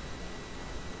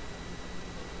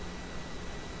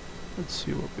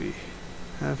see what we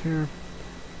have here.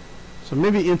 So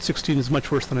maybe int16 is much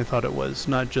worse than I thought it was,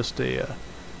 not just a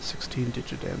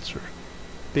 16-digit answer.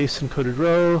 Base encoded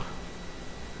row.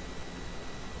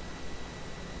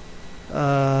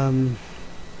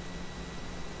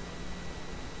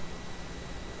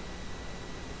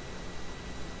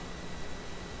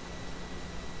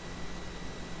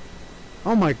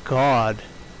 Oh my god.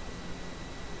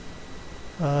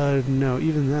 No,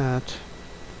 even that.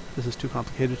 This is too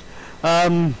complicated.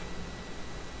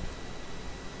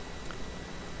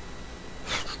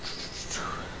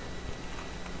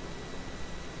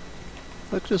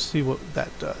 Let's just see what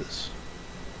that does.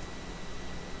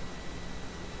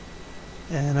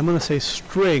 And I'm going to say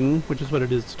string, which is what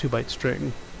it is, it's a 2-byte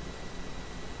string.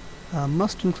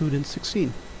 Must include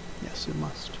int16. Yes, it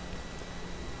must.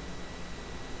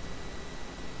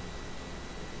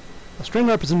 A string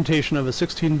representation of a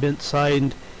 16-bit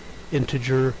signed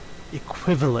integer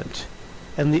equivalent.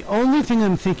 And the only thing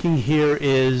I'm thinking here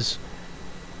is,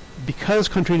 because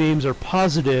country names are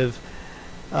positive,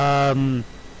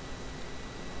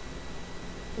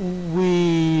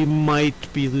 we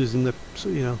might be losing the,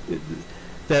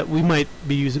 that we might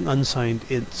be using unsigned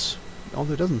ints.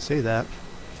 Although it doesn't say that.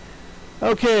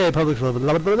 Okay, public. So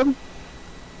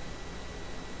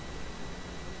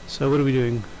what are we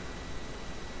doing?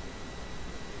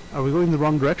 Are we going the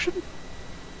wrong direction?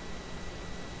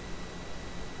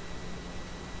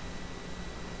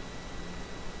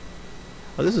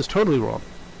 Oh, this is totally wrong.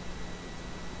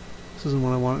 This isn't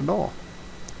what I want at all.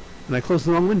 And I closed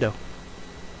the wrong window.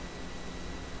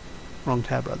 Wrong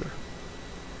tab, rather.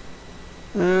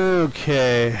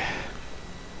 Okay.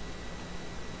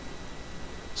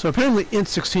 So apparently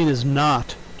int16 is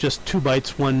not just 2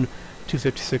 bytes, one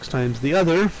 256 times the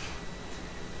other.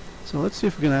 So let's see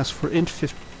if we can ask for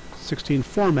int16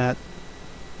 format.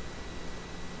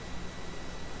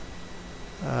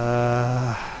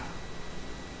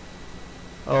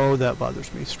 Oh, that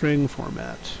bothers me. String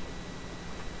format.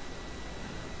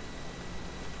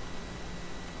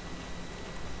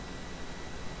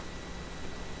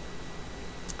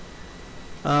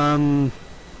 Let's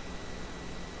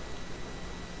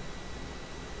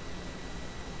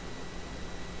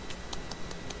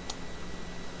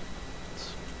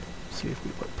see if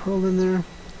we put Perl in there.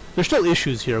 There's still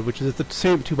issues here, which is at the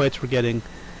same 2 bytes we're getting.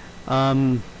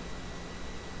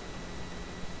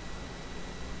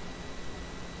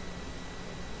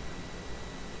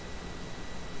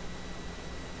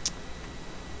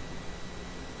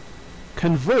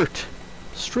 Convert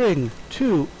string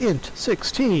to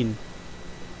int16.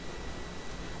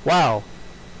 Wow.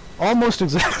 Almost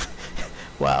exactly.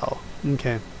 Wow.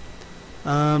 Okay.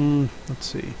 Let's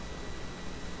see.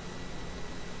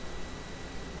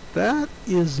 That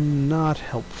is not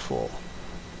helpful.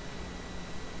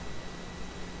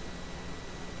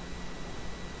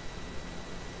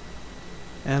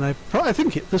 And I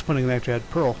think at this point I can actually add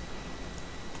Perl.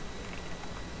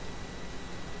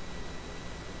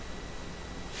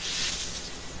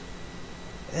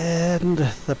 And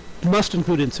the must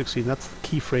include int16. That's the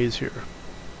key phrase here.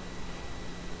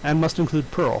 And must include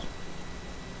Perl.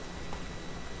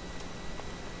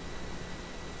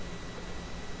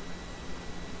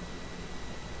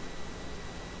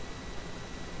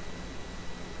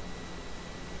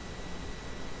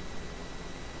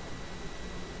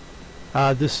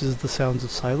 This is the sounds of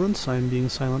silence. I'm being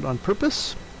silent on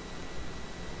purpose.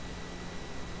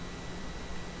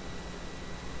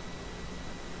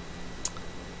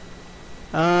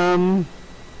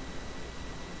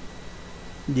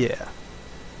 Yeah.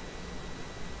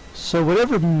 So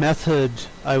whatever method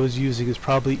I was using is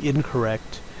probably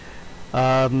incorrect.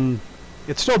 It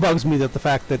still bugs me that the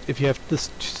fact that if you have the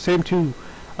same 2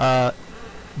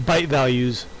 byte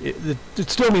values, it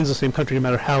still means the same country no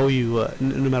matter how you,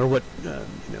 no matter what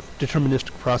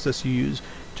deterministic process you use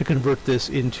to convert this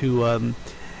into. In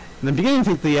the beginning, I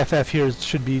think the FF here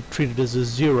should be treated as a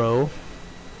 0.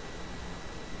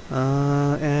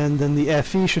 And then the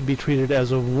FE should be treated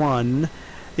as a 1.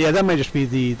 Yeah, that might just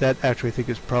be that actually I think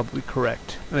is probably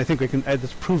correct. And I think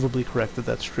that's provably correct that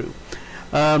that's true.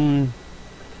 And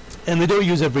they don't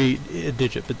use every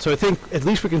digit, but so I think at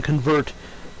least we can convert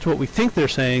to what we think they're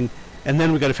saying, and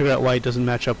then we've got to figure out why it doesn't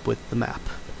match up with the map.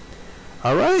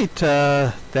 Alright,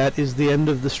 that is the end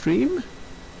of the stream.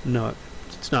 No,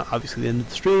 it's not obviously the end of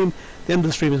the stream. The end of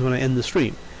the stream is when I end the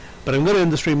stream. But I'm going to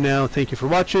end the stream now. Thank you for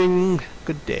watching.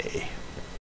 Good day.